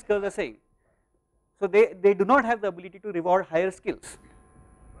all these curves are saying. So they do not have the ability to reward higher skills.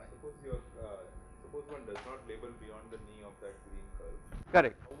 Suppose one does not label beyond the knee of that green curve.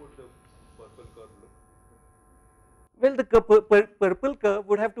 Correct. How would the purple curve look? Well, the purple curve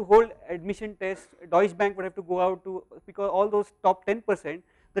would have to hold admission tests. Deutsche Bank would have to go out to, because all those top 10%,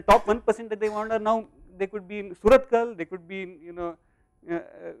 the top 1% that they want are now, they could be in Surathkal, they could be in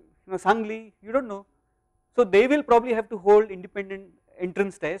Sangli, you don't know. So they will probably have to hold independent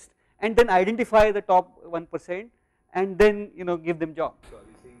entrance tests and then identify the top 1% and then give them jobs. So are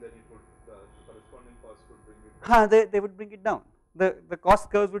you saying that the corresponding cost would bring it down? They would bring it down. The cost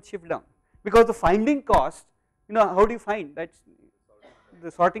curves would shift down, because the finding cost, how do you find that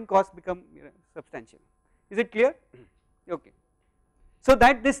the sorting costs become substantial? Is it clear? Okay. So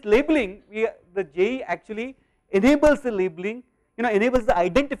that this labeling, the JEE actually enables the labeling, enables the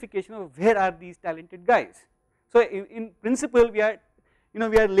identification of where are these talented guys. So in principle, we are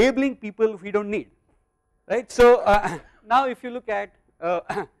labeling people we don't need, right? So now if you look at,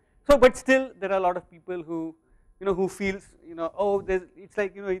 but still there are a lot of people who, who feels, oh, it's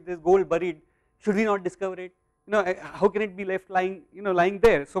like, there's gold buried. Should we not discover it? How can it be left lying, lying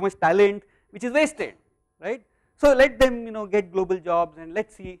there? So much talent which is wasted, right? So let them, get global jobs and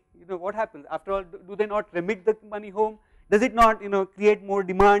let's see, what happens. After all, do they not remit the money home? Does it not, create more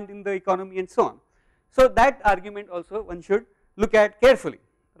demand in the economy and so on? So that argument also one should look at carefully,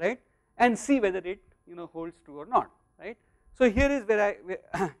 right? And see whether it, holds true or not, right? So here is where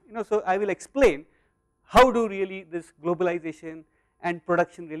so I will explain how do really this globalization and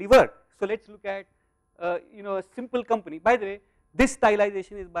production really work. So let's look at, a simple company. By the way, this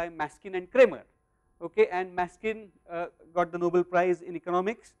stylization is by Maskin and Kramer. Okay, and Maskin got the Nobel Prize in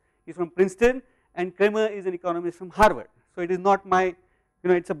economics. He's from Princeton, and Kramer is an economist from Harvard. So it is not my,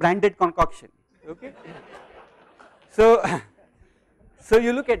 it's a branded concoction. Okay. So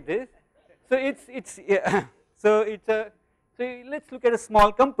you look at this. So so let's look at a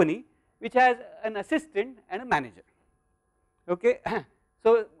small company which has an assistant and a manager. Okay.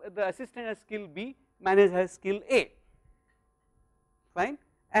 So the assistant has skill B, manager has skill A. Fine.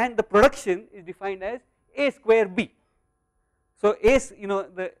 And the production is defined as A square B. So A,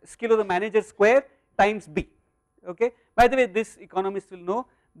 the skill of the manager square times B. Okay. By the way, this economists will know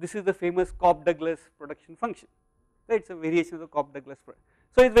this is the famous Cobb-Douglas production function. Right? It's a variation of the Cobb-Douglas.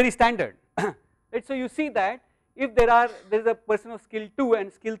 So it's very standard. Right? So you see that if there is a person of skill 2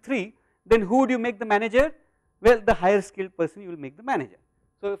 and skill 3, then who would you make the manager? Well, the higher skilled person you will make the manager.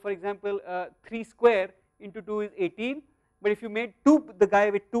 So for example, 3 square into 2 is 18, but if you made 2, the guy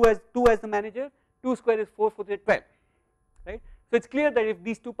with 2 as the manager, 2 square is 4, 4 is 12, right. So it is clear that if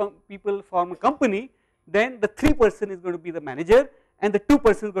these 2 people form a company, then the 3 person is going to be the manager and the 2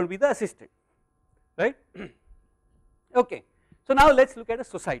 person is going to be the assistant, right. Okay. So now let us look at a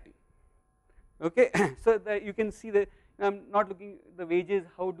society, okay. So that you can see that I am not looking at the wages,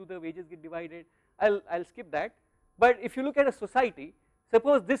 how do the wages get divided, I will skip that. But if you look at a society,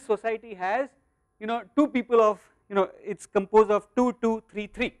 suppose this society has 2 people of it is composed of 2, 2, 3,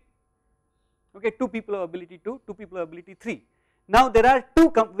 3, okay, 2 people of ability 2, 2 people of ability 3. Now there are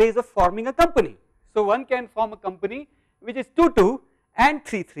 2 ways of forming a company. So one can form a company which is 2, 2 and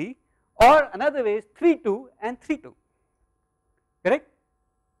 3, 3, or another way is 3, 2 and 3, 2, correct.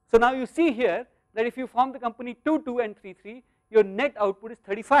 So now you see here that if you form the company 2, 2 and 3, 3, your net output is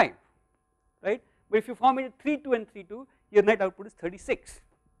 35, right. But if you form it 3, 2 and 3, 2, your net output is 36,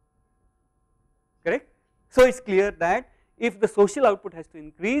 correct. So it is clear that if the social output has to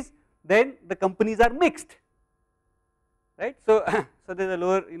increase, then the companies are mixed, right. So, so there is a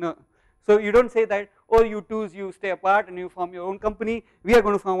lower, so you do not say that, oh, you twos, you stay apart and you form your own company, we are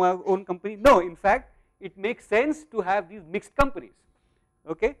going to form our own company. No, in fact it makes sense to have these mixed companies,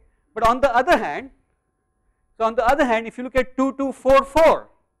 okay. But on the other hand, if you look at 2, 2, 4, 4,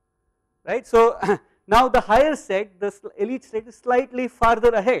 right. So now the higher set, the elite set is slightly farther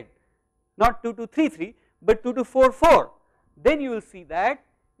ahead, not 2, 2, 3, 3, but 2, 2, 4, 4. Then you will see that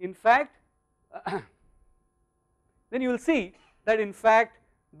in fact,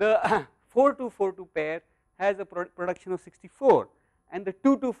 the 4, 2, 4, 2 pair has a production of 64 and the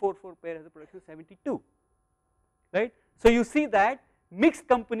 2, 2, 4, 4 pair has a production of 72, right. So you see that mixed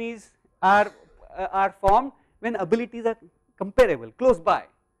companies are formed when abilities are comparable, close by,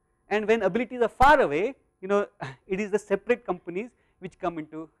 and when abilities are far away, it is the separate companies which come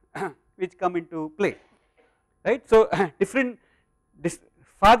into play, right. So different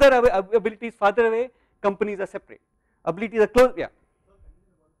abilities farther away, companies are separate, abilities are close, yeah.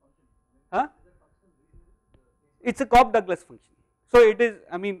 Huh? It is a Cobb-Douglas function, so it is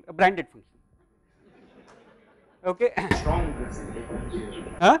a branded function, okay. Strong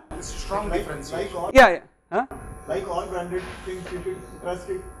differentiation. Huh? Strong differentiation. Yeah, huh? Like all branded things, you should trust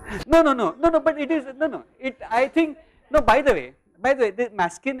it. No, but it is, I think, no, by the way, the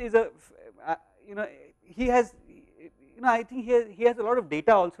Maskin is a, he has, I think he has a lot of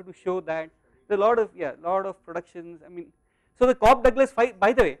data also to show that there are a lot of productions, so the Cobb-Douglas,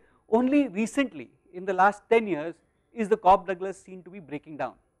 by the way, only recently in the last 10 years is the Cobb-Douglas seen to be breaking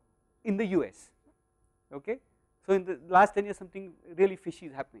down in the US, okay. So in the last 10 years something really fishy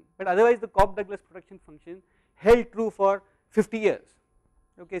is happening, but otherwise the Cobb-Douglas production function held true for 50 years,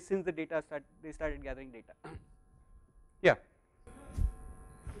 okay, since the data they started gathering data. Yeah.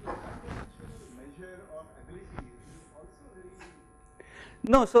 Measure of ability is also very.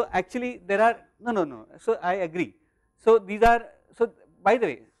 No, so actually there are no. So I agree. So these are, so by the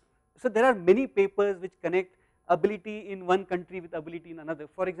way, so there are many papers which connect ability in one country with ability in another.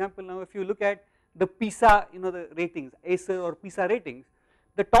 For example, now if you look at the PISA, the ratings, ACER or PISA ratings,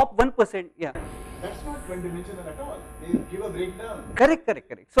 the top 1%, yeah. That's not one dimensional at all. They give a breakdown. Correct.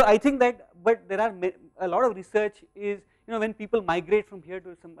 So I think that, but there are a lot of research is, when people migrate from here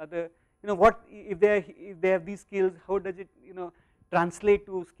to some other, what if they have these skills, how does it, translate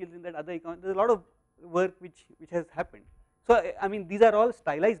to skills in that other economy? There is a lot of work which has happened. So these are all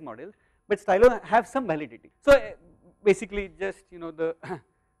stylized models, but stylo have some validity. So basically just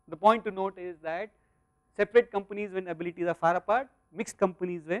the point to note is that separate companies when abilities are far apart, mixed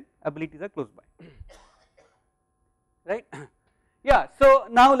companies when abilities are close by, right. Yeah, so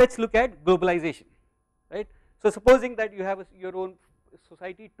now let us look at globalization, right. So supposing that you have your own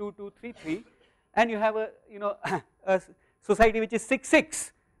society 2, 2, 3, 3 and you have a a society which is 6,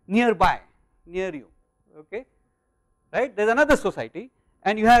 6 nearby, near you, okay, right. There is another society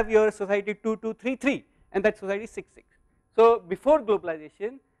and you have your society 2, 2, 3, 3 and that society is 6, 6. So before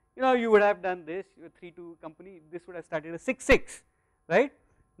globalization, you would have done this, your 3, 2 company, this would have started a 6, 6, right.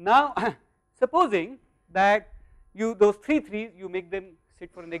 Now supposing that those 3, 3s you make them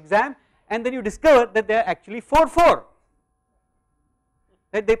sit for an exam and then you discover that they are actually 4, 4,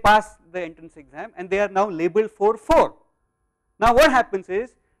 that they pass the entrance exam and they are now labeled 4, 4. Now what happens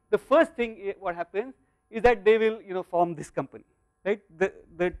is, the first thing what happens is that they will form this company, right.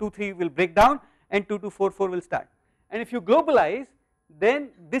 The 2, 3 will break down and 2, 2, 4, 4 will start, and if you globalize, then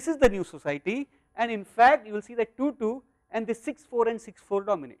this is the new society, and in fact you will see that 2, 2 and the 6, 4 and 6, 4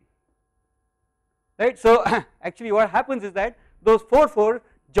 dominate, right. So actually what happens is that those 4, 4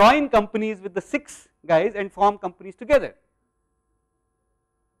 join companies with the 6 guys and form companies together,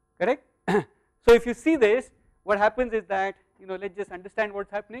 correct. So if you see this, what happens is that, let us just understand what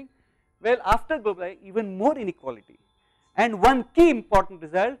is happening. Well, after globalization, even more inequality, and one key important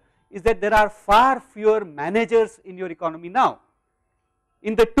result is that there are far fewer managers in your economy now.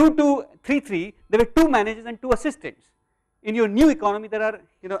 In the 2233, there were 2 managers and 2 assistants. In your new economy, there are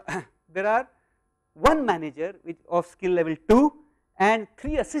there are 1 manager of skill level 2 and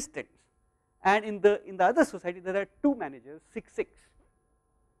 3 assistants, and in the other society there are 2 managers, 6,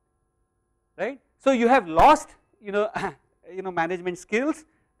 right. So you have lost management skills,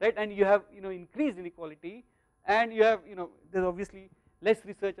 right, and you have increased inequality, and you have there is obviously less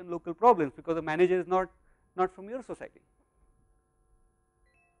research on local problems because the manager is not from your society,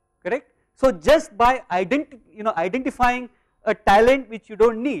 correct. So just by identifying a talent which you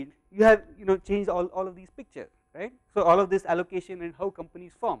don't need, you have changed all of these pictures, right. So all of this allocation and how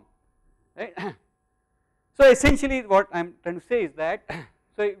companies form, right. So essentially what I am trying to say is that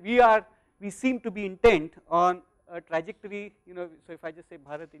so we seem to be intent on a trajectory, so if I just say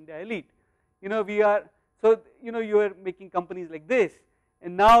Bharat India elite, we are, so you are making companies like this,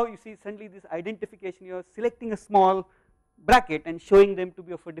 and now you see suddenly this identification, you are selecting a small bracket and showing them to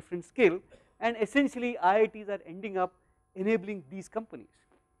be of a different skill, and essentially IITs are ending up enabling these companies,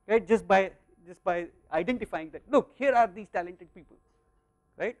 right, just by identifying that, look, here are these talented people,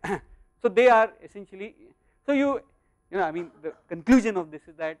 right. So they are essentially, so I mean the conclusion of this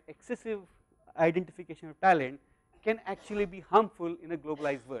is that excessive identification of talent can actually be harmful in a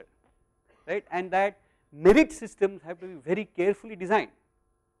globalized world, right, and that merit systems have to be very carefully designed,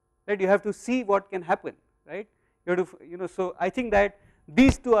 right. You have to see what can happen, right. You have to, so I think that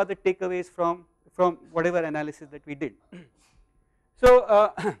these 2 are the takeaways from whatever analysis that we did.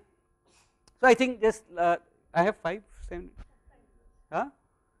 So so I think just I have 5, 7, I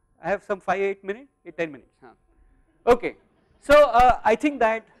have some 5, 8 minutes, 10 minutes, okay. So I think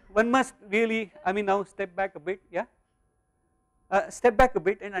that one must really, I mean, now step back a bit, yeah, step back a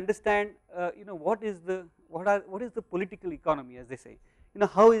bit and understand, what is the political economy, as they say,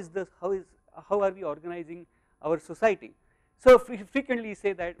 how are we organizing our society. So frequently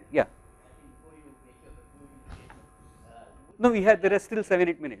say that, yeah. No, there are still 7,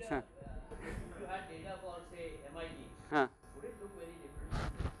 8 minutes. If you had data for say MIT, would it look very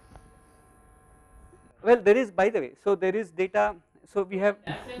different? Well, there is, by the way, so there is data, so we have.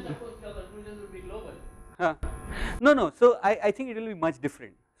 In that sense, of course, your conclusions would be global. No, so I think it will be much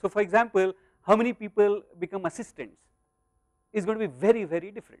different. So for example, how many people become assistants is going to be very, very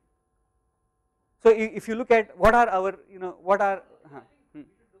different. So if you look at what are our,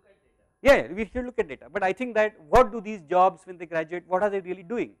 yeah, we should look at data, but I think that what do these jobs when they graduate, what are they really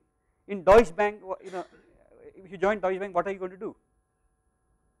doing? In Deutsche Bank, if you join Deutsche Bank, what are you going to do?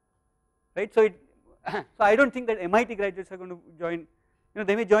 Right, so so I don't think that MIT graduates are going to join,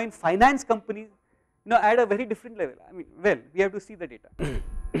 they may join finance companies, at a very different level. I mean, well, we have to see the data. Can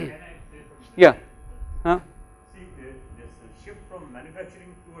I say something? Yeah. See, this shift from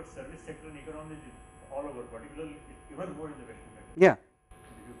manufacturing towards service sector and economy is all over, particularly even more in the Western countries. Yeah.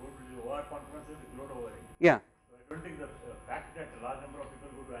 If you go to the OR conferences, it's a lot over it. Yeah. So I don't think the fact that a large number of people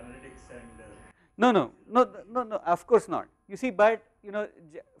go to analytics and No, of course not. You see, but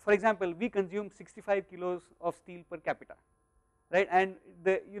for example, we consume 65 kilos of steel per capita, right, and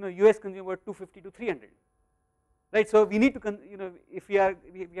the US consume about 250 to 300, right. So we need to if we have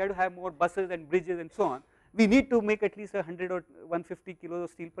to have more buses and bridges and so on, we need to make at least 100 or 150 kilos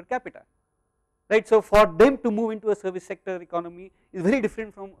of steel per capita, right. So for them to move into a service sector economy is very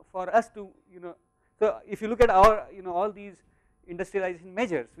different from for us to so if you look at our all these industrialization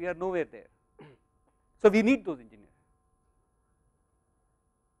measures, we are nowhere there. So we need those engineers.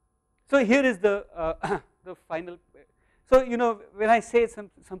 So here is the the final. So when I say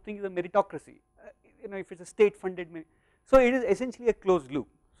something is a meritocracy, if it's a state funded, so it is essentially a closed loop.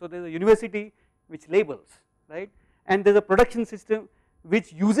 So there is a university which labels, right, and there is a production system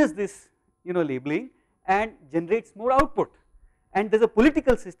which uses this labeling and generates more output, and there is a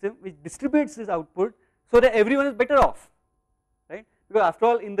political system which distributes this output so that everyone is better off, right, because after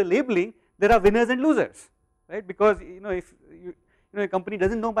all in the labeling there are winners and losers, right, because if a company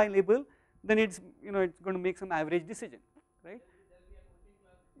doesn't know by label, then it's it's going to make some average decision, right.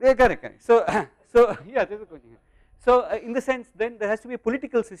 Yeah, correct. So so yeah, there's a coaching. So in the sense, then there has to be a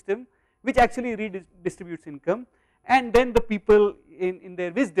political system which actually redistributes income, and then the people in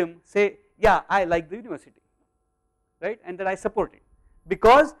their wisdom say, yeah, I like the university, right, and that I support it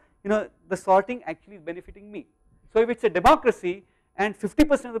because the sorting actually is benefiting me. So if it's a democracy and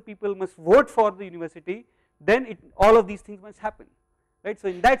 50% of the people must vote for the university, then all of these things must happen, right. So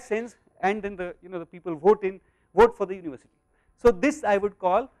in that sense, and then the the people vote for the university. So this I would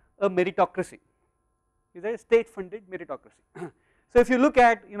call a meritocracy, is a state funded meritocracy. So if you look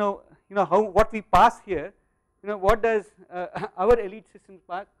at how what we pass here, what does our elite systems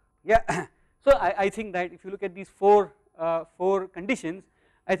pass? Yeah. So I think that if you look at these four conditions,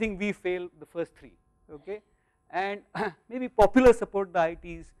 I think we fail the first three, okay, and maybe popular support the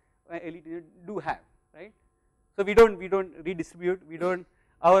ITs elite do have, right. So we don't redistribute,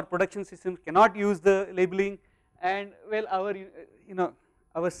 our production systems cannot use the labeling, and well our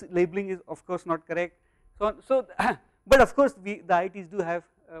our labeling is of course not correct, so but of course the ITs do have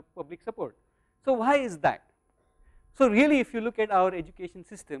public support. So why is that? So really if you look at our education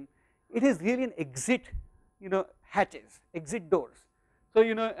system, it is really an exit hatches, exit doors. So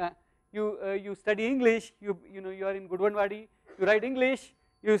you study English, you are in Gudvanwadi, you write English,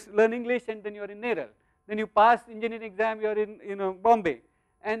 you learn English, and then you are in Neral. Then you pass engineering exam, you are in Bombay,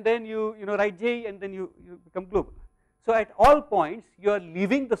 and then you write JEE, and then you become global. So at all points you are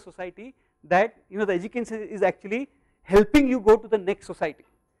leaving the society that the education is actually helping you go to the next society.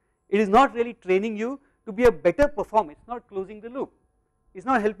 It is not really training you to be a better performer. It's not closing the loop. It's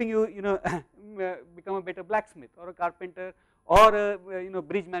not helping you become a better blacksmith or a carpenter or a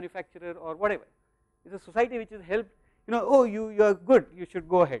bridge manufacturer or whatever. It's a society which is helped, oh you are good, you should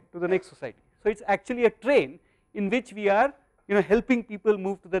go ahead to the next society. So it's actually a train in which we are helping people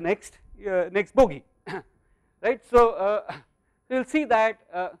move to the next bogie, right. So you'll see that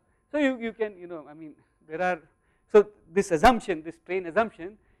so you can I mean there are, so this assumption, this train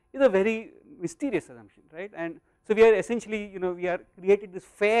assumption is a very mysterious assumption, right. And so we are essentially we are created this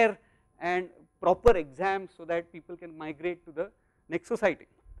fair and proper exam so that people can migrate to the next society,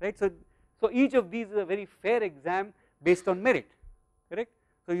 right. So each of these is a very fair exam based on merit, correct.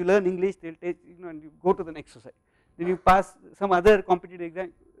 So you learn English, they'll take and you go to the next society, then you pass some other competitive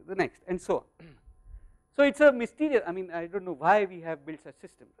exam, the next, and so on. So it's a mysterious, I mean I don't know why we have built such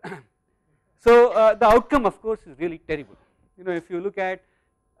systems. So the outcome of course is really terrible. If you look at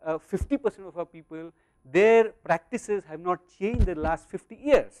 50% of our people, their practices have not changed in the last 50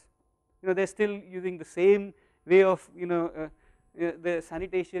 years. They're still using the same way of the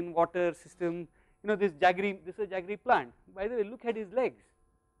sanitation, water system. This is a jaggery plant. By the way, look at his legs.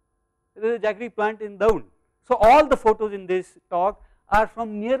 There is a jaggery plant in Down. So all the photos in this talk are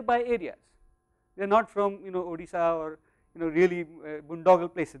from nearby areas. They are not from Odisha or really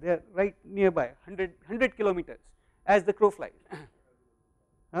boondoggle places. They are right nearby, 100 kilometers as the crow flies.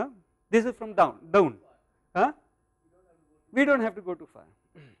 Huh? This is from Down. Huh? We don't have to go too far.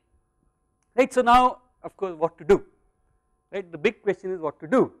 Right. So now, of course, what to do? Right. The big question is what to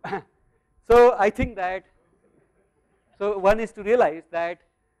do. So I think that, so one is to realize that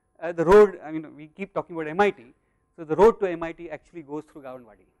the road, I mean we keep talking about MIT, so the road to MIT actually goes through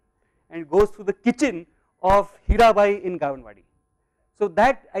Gavanwadi and goes through the kitchen of Hirabai in Gavanwadi. So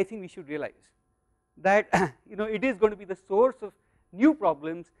that I think we should realize that it is going to be the source of new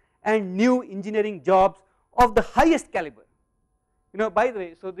problems and new engineering jobs of the highest caliber. By the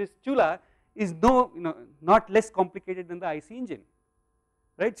way, so this Chula is not less complicated than the IC engine,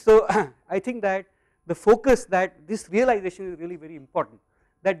 right. So I think that the focus, that this realization is really very important,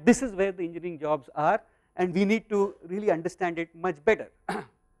 that this is where the engineering jobs are and we need to really understand it much better.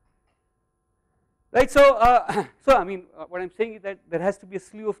 Right. So I mean what I am saying is that there has to be a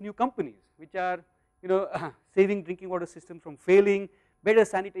slew of new companies which are saving drinking water systems from failing, better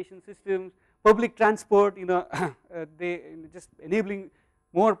sanitation systems, public transport, they just enabling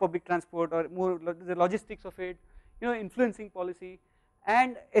more public transport or more the logistics of it, influencing policy,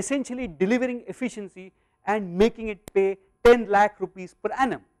 and essentially delivering efficiency and making it pay 10 lakh rupees per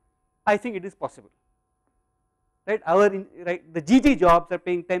annum. I think it is possible, right. The GG jobs are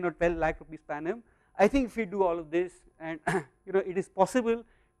paying 10 or 12 lakh rupees per annum. I think if we do all of this, and it is possible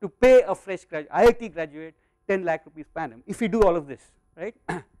to pay a fresh IIT graduate 10 lakh rupees per annum if we do all of this, right.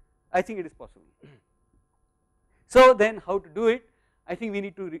 I think it is possible. So then how to do it? I think we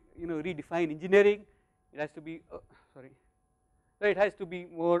need to redefine engineering. It has to be it has to be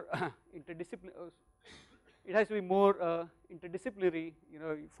more interdisciplinary. It has to be more interdisciplinary.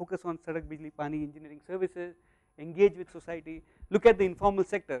 Focus on Sadak Bijli Pani engineering services, engage with society, look at the informal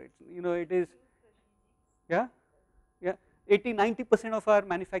sector. It is 80-90% of our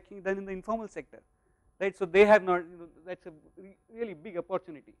manufacturing is done in the informal sector, right. So they have not, that's a really big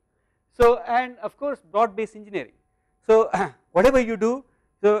opportunity. So and of course broad based engineering. So whatever you do,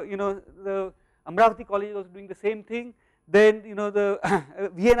 so the Amravati college is also doing the same thing, then the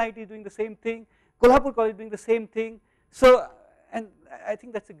VNIT is doing the same thing, Kolhapur college is doing the same thing. So and I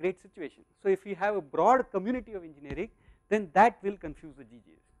think that's a great situation. So if we have a broad community of engineering, then that will confuse the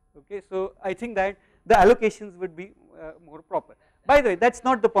GJs. Okay, so I think that the allocations would be more proper. By the way, that's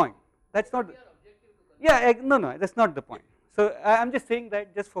not the point. That's not. Yeah, no, no, that's not the point. So I'm just saying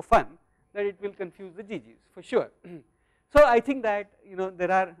that just for fun, that it will confuse the GGs for sure. So I think that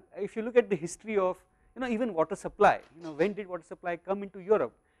there are, if you look at the history of even water supply, when did water supply come into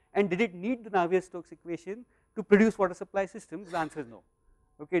Europe, and did it need the Navier-Stokes equation to produce water supply systems? The answer is no.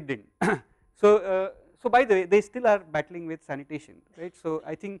 Okay, it didn't. So by the way, they still are battling with sanitation, right? So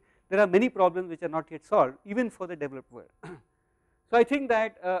I think there are many problems which are not yet solved, even for the developed world. So I think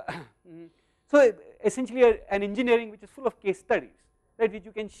that so essentially an engineering which is full of case studies, right, which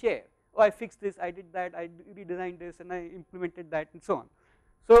you can share. Oh, I fixed this, I did that, I redesigned this, and I implemented that, and so on.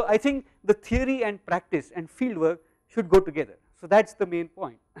 So I think the theory and practice and field work should go together. So that's the main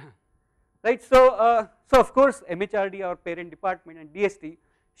point, right? So so of course MHRD, our parent department, and DST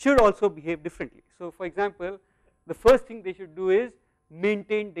should also behave differently. So for example, the first thing they should do is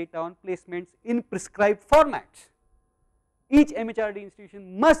maintain data on placements in prescribed formats. Each MHRD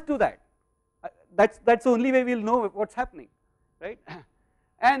institution must do that. That's the only way we will know what's happening, right?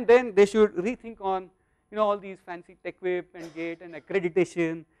 And then they should rethink on all these fancy TechWhip and GATE and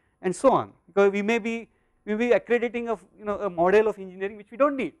accreditation and so on, because we may be accrediting a model of engineering which we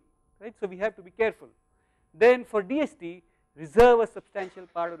don't need, right? So we have to be careful. Then for DST, reserve a substantial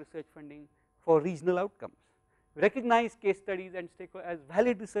part of research funding for regional outcomes. Recognize case studies and stakeholders as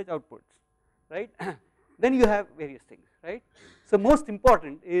valid research outputs, right? Then you have various things, right? So most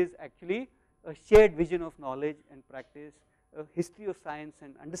important is actually a shared vision of knowledge and practice, a history of science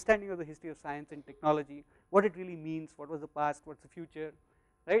and understanding of the history of science and technology, what it really means, what was the past, what's the future,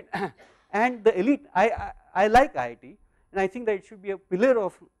 right? And the elite, I like IIT, and I think that it should be a pillar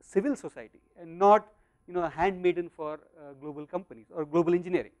of civil society and not a handmaiden for global companies or global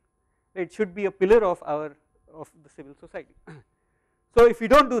engineering. It should be a pillar of the civil society. So if we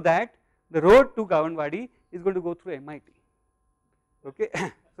don't do that, the road to Gavanwadi is going to go through MIT. Okay,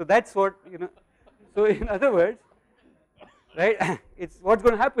 so that's what So in other words, right, it's what's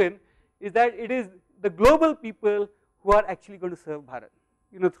going to happen is that it is the global people who are actually going to serve Bharat,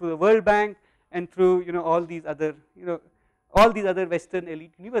 through the World Bank and through all these other Western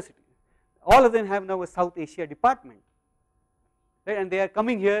elite universities. All of them have now a South Asia department, right, and they are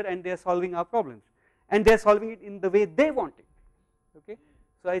coming here and they are solving our problems, and they are solving it in the way they want it. Okay,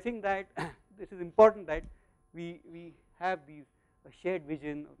 so I think that this is important that we have a shared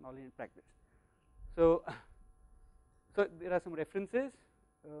vision of knowledge and practice. So there are some references.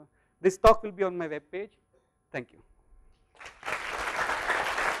 This talk will be on my web page. Thank you.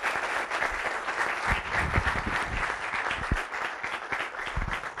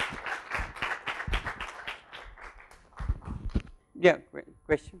 Yeah,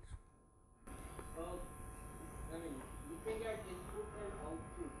 questions? I mean, looking at input and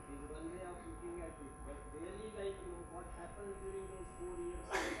output is one way of looking at it, but really what happens during those 4 years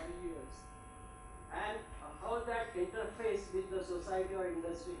or 5 years, and how that interface with the society or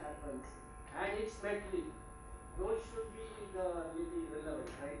industry happens, and its mentally, those should be really relevant,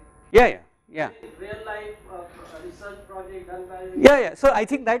 right? Yeah. Real life research project done by. Yeah. So I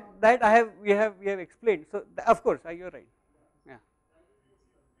think that we have explained. So of course, you're right.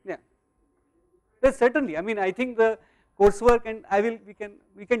 Yeah. Yes, certainly. I mean, I think the coursework, and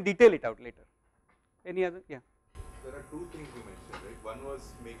we can detail it out later. Any other? Yeah. There are two things you mentioned, right? One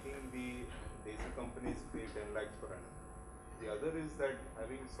was making the data companies pay 10 lakhs per annum. The other is that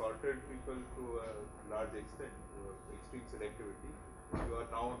having sorted people to a large extent, extreme selectivity, you are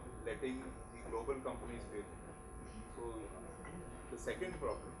now letting the global companies pay. So the second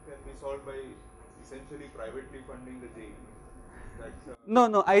problem can be solved by essentially privately funding the JEE.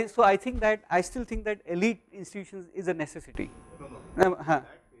 No. I still think that elite institutions is a necessity. No. In that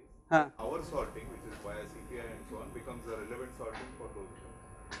case, our sorting, which is via CTARA and so on, becomes a relevant sorting for those.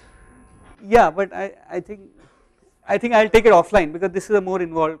 Yeah, but I think I'll take it offline because this is a more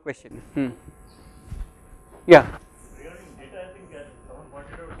involved question. Yeah. Regarding data, I think someone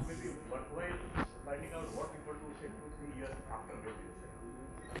pointed out maybe worthwhile finding out what people do say 2-3 years after graduation.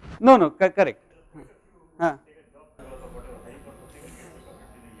 No, correct.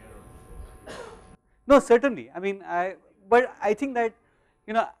 No, certainly. I mean, but I think that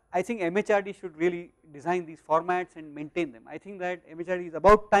I think MHRD should really design these formats and maintain them. I think that MHRD is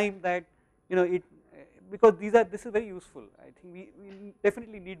about time that it because this is very useful. I think we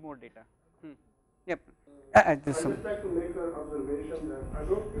definitely need more data. Yep. I'd just like to make an observation that I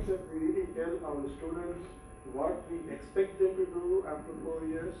don't think that we really tell our students what we expect them to do after 4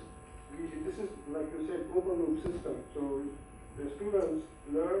 years. This is, like you said, open loop system. So the students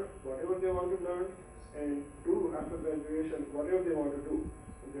learn whatever they want to learn and do after graduation whatever they want to do.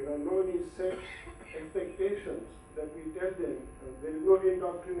 There are no any set expectations that we tell them. There is no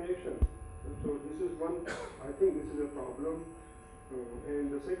indoctrination. So this is one, I think this is a problem.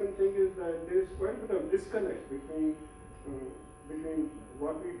 And the second thing is that there is quite a bit of disconnect between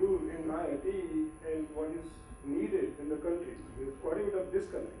what we do in IIT and what is needed in the country. There is quite a bit of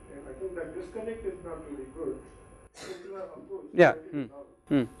disconnect, and I think that disconnect is not really good. Of course, Yeah.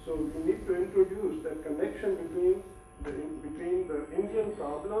 So we need to introduce that connection between the Indian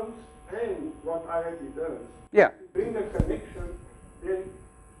problems and what IIT does. Yeah. If we bring that connection, then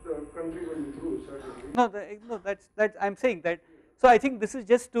the country will improve certainly. No, that's I'm saying that. So I think this is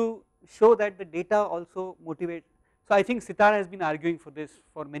just to show that the data also motivate. So I think CTARA has been arguing for this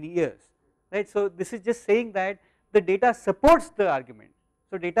for many years, right? So this is just saying that the data supports the argument.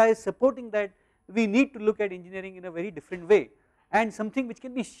 So data is supporting that we need to look at engineering in a very different way, and something which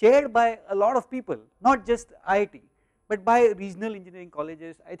can be shared by a lot of people, not just IIT, but by regional engineering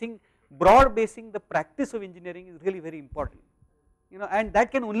colleges. I think broad basing the practice of engineering is really very important, and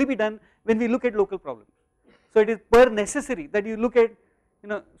that can only be done when we look at local problems. So it is per necessary that you look at,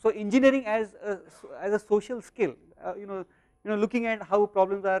 so engineering as a social skill, looking at how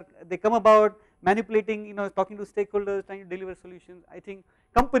problems they come about, manipulating, talking to stakeholders, trying to deliver solutions. I think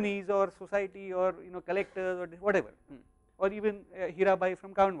companies or society or collectors or whatever, or even Hirabai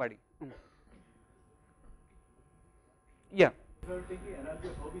from Kavanwadi. Yeah. If you take the analogy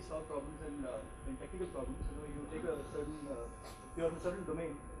of how we solve problems in technical problems, you take a certain, you're in a certain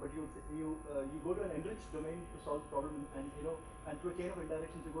domain, but you go to an enriched domain to solve the problem, and through a chain of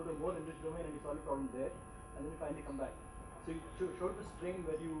interactions you go to a more enriched domain and you solve the problem there, and then you finally come back. So you showed this train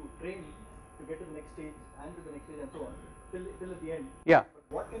where you train to get to the next stage and to the next stage and so on till at the end. Yeah. But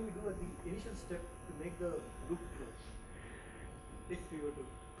what can we do at the initial step to make the loop close? If we were to,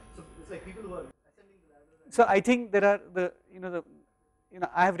 so it's like people who are. So I think there are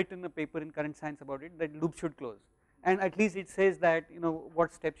I have written a paper in Current Science about it, that loop should close, and at least it says that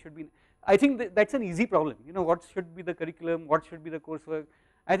what steps should be. I think that's an easy problem. What should be the curriculum, what should be the coursework.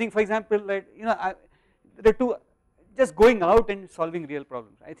 I think, for example, that there are two, just going out and solving real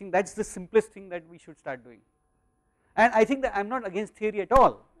problems. I think that's the simplest thing that we should start doing. And I think that I'm not against theory at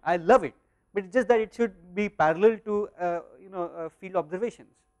all. I love it, but it's just that it should be parallel to field observations.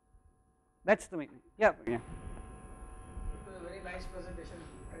 That's the main thing. Yeah. It was a very nice presentation,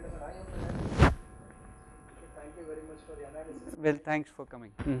 kind of an eye-opener. Thank you very much for the analysis. Well, thanks for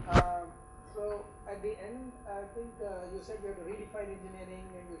coming. So at the end, I think you said you have to redefine engineering,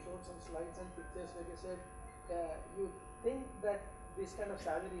 and you showed some slides and pictures where you said you think that this kind of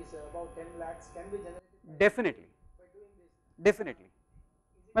salaries, about 10 lakhs, can be generated Definitely. by doing this. Definitely.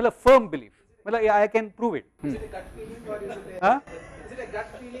 Well, a firm belief. Well, I can prove it. Is it a gut feeling or is it is it a gut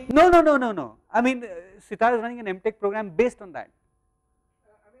feeling? No. I mean, CTARA is running an MTech program based on that.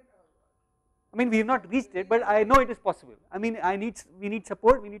 I mean, we have not reached it, but I know it is possible. I mean, we need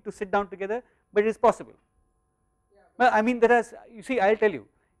support. We need to sit down together, but it is possible. Well, I mean, you see, I'll tell you,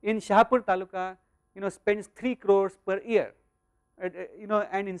 in Shahpur Taluka, spends 3 crores per year,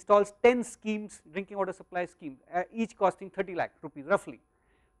 and installs 10 schemes, drinking water supply schemes, each costing 30 lakh rupees roughly.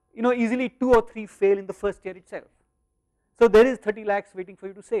 Easily 2 or 3 fail in the first year itself. So there is 30 lakhs waiting for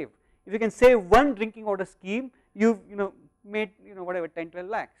you to save. If you can save one drinking water scheme, you've made whatever 10-12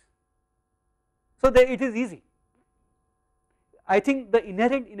 lakhs. So it is easy. I think the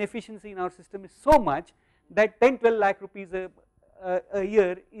inherent inefficiency in our system is so much that 10-12 lakh rupees a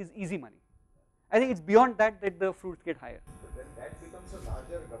year is easy money. I think it's beyond that the fruits get higher. But then that becomes a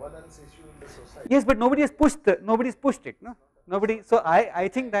larger governance issue in the society. Yes, but nobody's pushed it. No, nobody. So I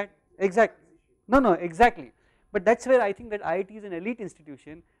think that exactly. No, exactly. But that's where I think that IIT is an elite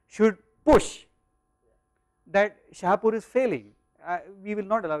institution should push that Shahpur is failing. We will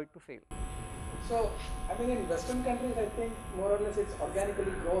not allow it to fail. So, I mean, in Western countries, I think more or less it's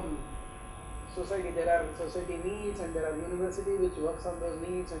organically grown society. There are society needs, and there are university which works on those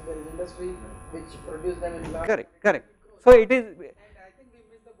needs, and there is industry which produce them in large. Correct. So it is. And I think we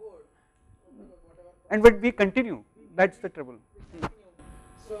missed the board. And but we continue. That's the trouble.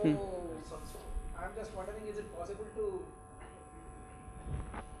 So, I'm just wondering, is it possible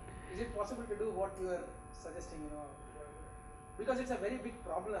to do what you are suggesting? Because it's a very big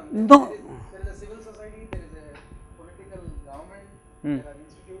problem. No. There is a civil society, there is a political government, there are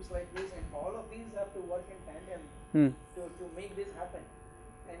institutes like this, and all of these have to work in tandem to make this happen.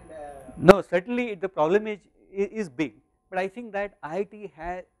 And no, certainly the problem is big, but I think that IIT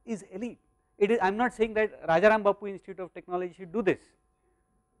is elite. I'm not saying that Rajaram Bapu Institute of Technology should do this.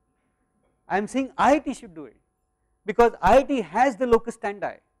 I am saying IIT should do it, because IIT has the locus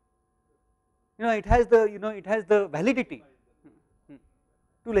standi. It has the validity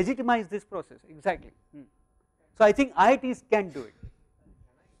to legitimize this process, exactly. So I think IITs can do it.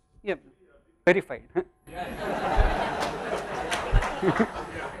 Yeah. verified. Yeah. I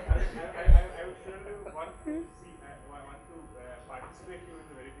would surely want to see, want to participate you in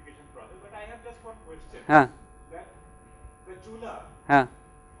the verification process, but I have just one question. That the chula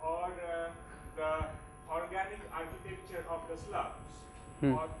or the organic architecture of the slums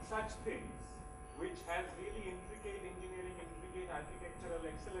or such things which has really intricate engineering, intricate architectural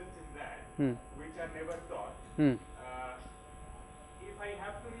excellence in that, which are never taught. If I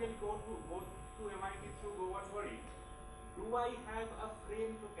have to really go to MIT through Goa, do I have a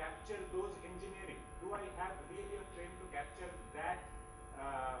frame to capture those engineering? Do I have really a frame to capture that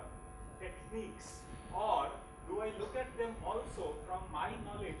techniques, or do I look at them also from my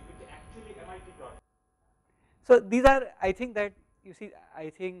knowledge which actually MIT taught? So these are, I think that you see,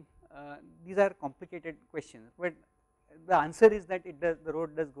 I think these are complicated questions, but the answer is that it does, the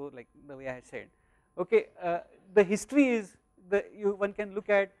road does go like the way I said. Okay, the history is one can look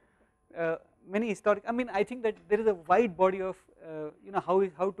at many historic. I mean, I think that there is a wide body of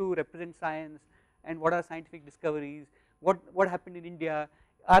how to represent science and what are scientific discoveries, what happened in India.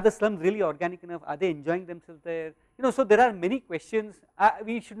 Are the slums really organic enough? Are they enjoying themselves there? So there are many questions.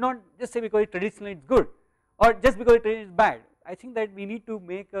 We should not just say because traditionally it's good, or just because it is bad. I think that we need to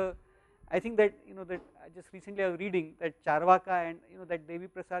make a. I think that that just recently I was reading that Charvaka and that Devi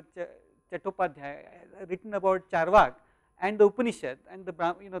Prasad Chattopadhyay written about Charvak and the Upanishad and the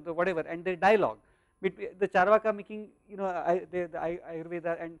the whatever and their dialogue between the Charvaka making the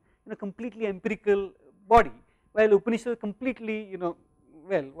Ayurveda and completely empirical body, while Upanishad completely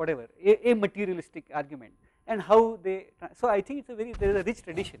well whatever a materialistic argument, and how they. So I think there is a rich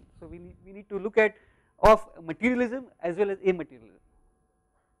tradition. So we need to look at of materialism as well as amaterialism.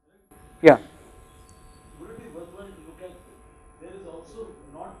 Yeah. Would it be worthwhile to look at, there is also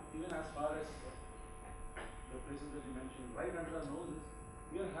not even as far as the places that you mentioned, right under our noses,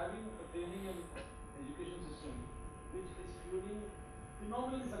 we are having a training and education system which is fueling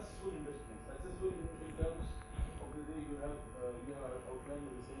phenomenally successful industries, successful in terms of the way you have outlined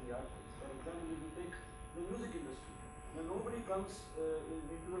with the same yardsticks. For example, if you take the music industry, now nobody comes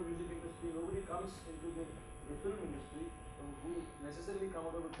into the music industry, nobody comes into the film industry who necessarily come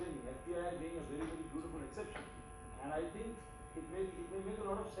out of a training, FTI being a very, very beautiful exception. And I think it may make a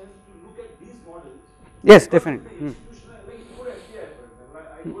lot of sense to look at these models. Yes, definitely. Like if you go to FTI, for example,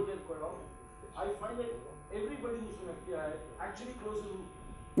 I go there quite often. I find that everybody who's from FTI actually closes the loop.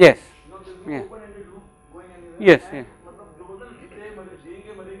 Yes. There's no open-ended loop going anywhere. Yes. And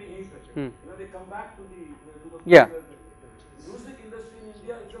they come back to the music industry in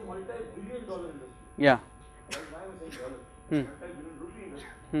India is a multi-billion-dollar industry. Yeah. Right now I'm saying dollars, multi-billion rupee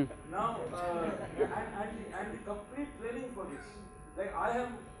industry. Now, and the complete training for this. Like I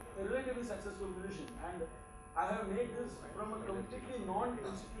am a relatively successful musician, and I have made this from a completely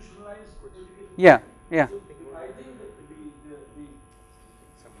non-institutionalized education. Yeah. Yeah. So I think that the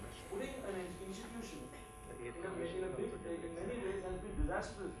putting an institution in many ways has been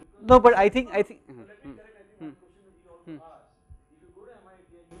disastrous. No, but I think. Let me correct one question that you also asked. If you go to MIT,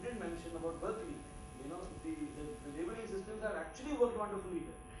 you did mention about Berkeley. The labeling systems have actually worked wonderfully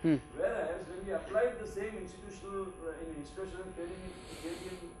here. Whereas when we applied the same institutional training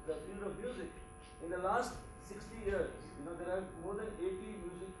in the field of music, in the last 60 years, there are more than 80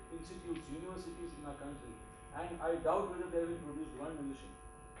 music institutes, universities in our country, and I doubt whether they have produced one musician.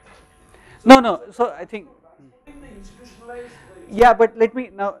 No. So I think. The institutionalized. Yeah, but let me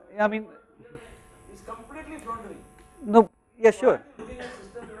now. I mean. It's completely floundering. No. Yeah, sure. Looking at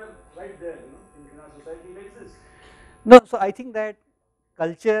systems that are right there, in our society, it exists. No, so I think that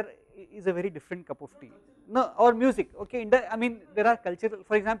culture is a very different cup of tea. No, or music. Okay, I mean there are cultural.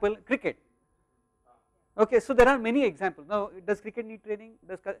 For example, cricket. Okay, so there are many examples. Now, does cricket need training?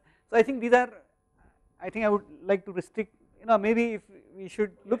 So I think these are. I think I would like to restrict. Maybe if we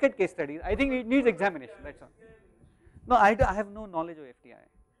should look at case studies. I think it needs examination. That's all. No, I have no knowledge of FTI.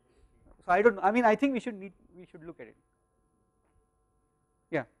 So I don't know. I mean, I think we should look at it.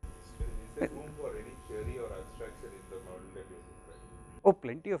 Yeah. Is there room for any theory or abstraction in the model that you described? Oh,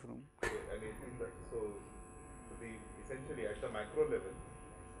 plenty of room. And so essentially at the macro level,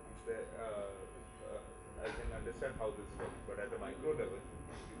 I can understand how this works, but at the micro level,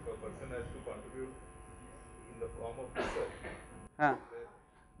 if a person has to contribute in the form of research.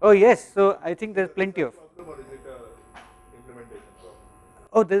 Oh yes, so I think there's plenty of. Or is it a implementation problem?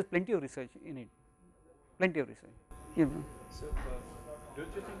 Oh, there's plenty of research in it. Plenty of research. So,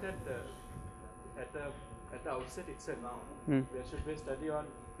 don't you think that at the outset itself, there should be a study on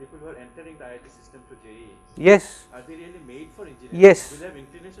people who are entering the IIT system to JEE? Yes. Are they really made for engineering? Yes. Do they have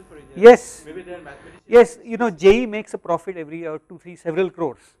inclination for engineering? Yes. Maybe they are mathematicians. Yes, JEE makes a profit every year, several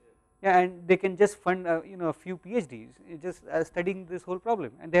crores. Yeah, and they can just fund a few PhDs just studying this whole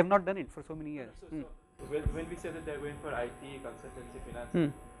problem, and they have not done it for so many years. So when we say that they are going for IT, consultancy,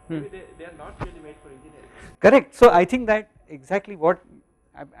 finance, maybe they are not really made for engineering. Correct. So I think that exactly what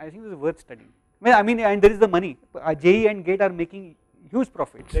I think is worth studying. Well, I mean, and there is the money. JEE and GATE are making huge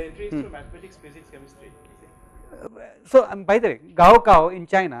profits. The entry is through mathematics, physics, chemistry. So by the way, Gaokao in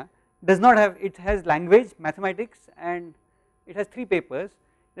China does not have, it has language, mathematics, and it has 3 papers.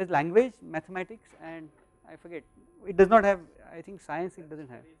 There is language, mathematics, and I forget. It does not have, I think science it does not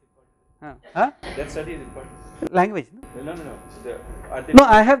have. Huh? That study is important. Language? No. No,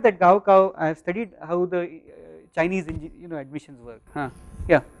 I have that Gaokao. I have studied how the Chinese admissions work.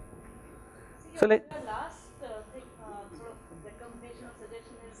 Yeah. So the last thing, sort of recommendation or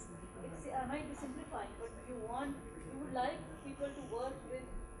suggestion is, I might be simplifying, but you would like people to work with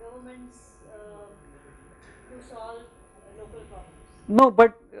governments to solve local problems. No,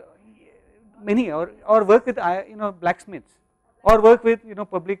 but many or work with blacksmiths, or work with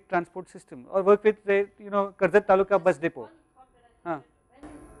public transport system, or work with the Karzat Taluka bus depot. When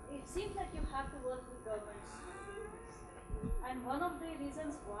it seems like you have to work with governments to do this, and one of the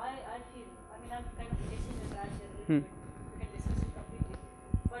reasons why I feel, I mean I'm kind of guessing the track here a little bit, we can discuss it completely,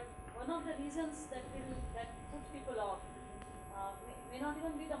 but one of the reasons that puts people off may not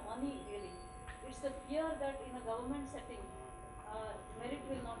even be the money really, it's the fear that in a government setting merit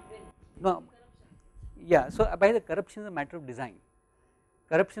will not win. No. Yeah, so by the corruption is a matter of design.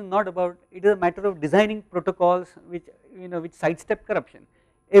 Corruption is not about, it is a matter of designing protocols which which sidestep corruption.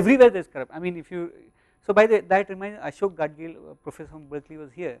 Everywhere there is corruption. I mean, if you, so by that reminds Ashok Gadgil, professor from Berkeley,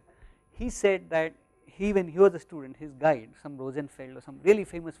 was here. He said that when he was a student, his guide, some Rosenfeld or some really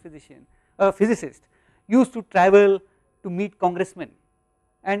famous physicist, used to travel to meet congressmen,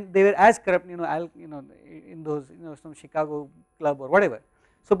 and they were as corrupt, in those, some Chicago club or whatever.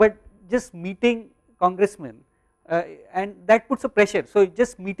 So, but just meeting congressmen, and that puts a pressure. So,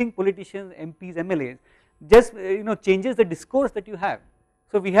 just meeting politicians, MPs, MLAs, just changes the discourse that you have.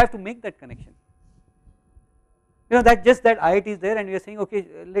 So, we have to make that connection. That just that IIT is there, and we are saying, okay,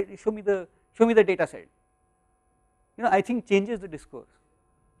 show me the data set. I think changes the discourse.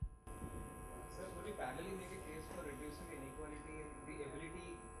 Sir, would you parallelly make a case for reducing the inequality in the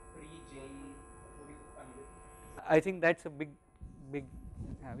ability pre-JEE? I think that's a big, we'll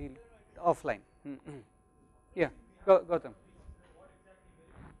offline. Yeah, Gautam.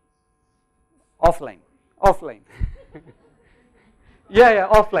 Offline. Yeah,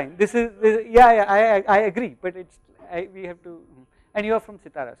 offline. This is yeah. I agree, but we have to. And you are from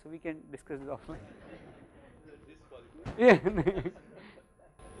CTARA, so we can discuss this offline. Yeah. There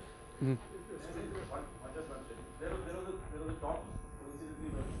was a talk coincidentally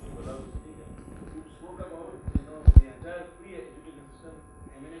when I was sitting here. You spoke about the entire pre-education system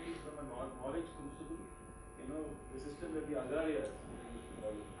emanating from a knowledge crucible. The system that the Agraria used to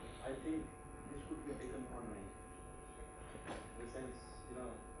follow. I think this could be taken online. In the sense,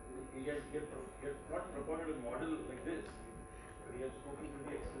 he has not proposed a model like this, but he has spoken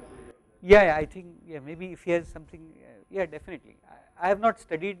pretty explicitly. Yeah, I think maybe if he has something, yeah, definitely. I have not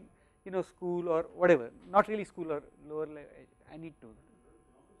studied school or whatever, not really school or lower level. I need to.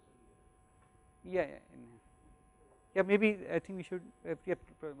 Yeah. Maybe I think we should.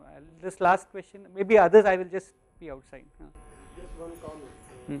 This last question, maybe others I will just be outside. Just one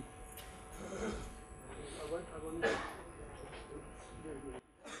comment.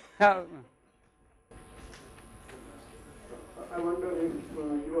 I wonder if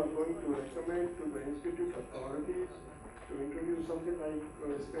you are going to recommend to the institute authorities to introduce something like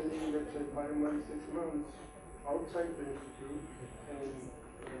spending, let's say, 5 months, 6 months outside the institute and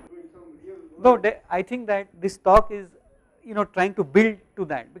doing some real work. No, I think that this talk is, trying to build to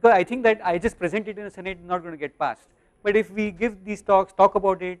that, because I think that I just present it in the Senate is not going to get passed. But if we give these talks, talk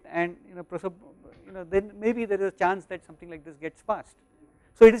about it, and then maybe there is a chance that something like this gets passed.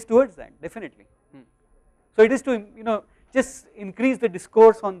 So it is towards that, definitely. So it is to just increase the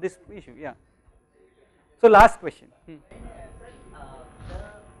discourse on this issue. Yeah. So last question. The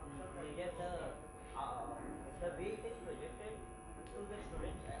way it is projected to the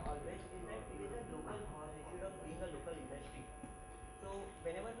students always is that it is a local cause instead of being a local industry. So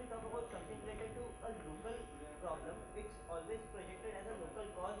whenever we talk about something related to a local problem, it's always projected as a local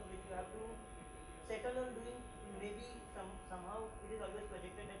cause which you have to settle on doing. Maybe somehow it is always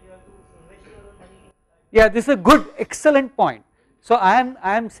projected that you have to invest your own money. Yeah, this is a good, excellent point. So I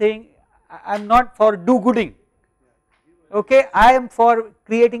am saying I am not for do-gooding. Okay, I am for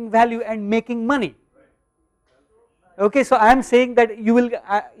creating value and making money. Okay, so I am saying that you will,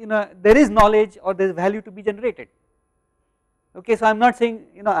 there is knowledge or there is value to be generated. Okay, so I am not saying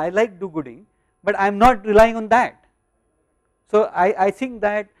I like do-gooding, but I am not relying on that. So I think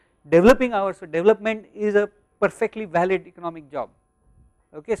that developing hours, so development is a perfectly valid economic job.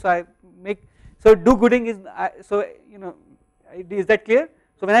 Okay, so I make, so do-gooding is, so is that clear?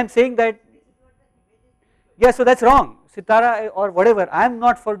 So when I am saying that, yeah, so that is wrong, CTARA or whatever, I am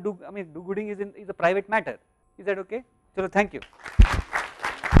not for do-gooding is a private matter. Is that okay? So thank you.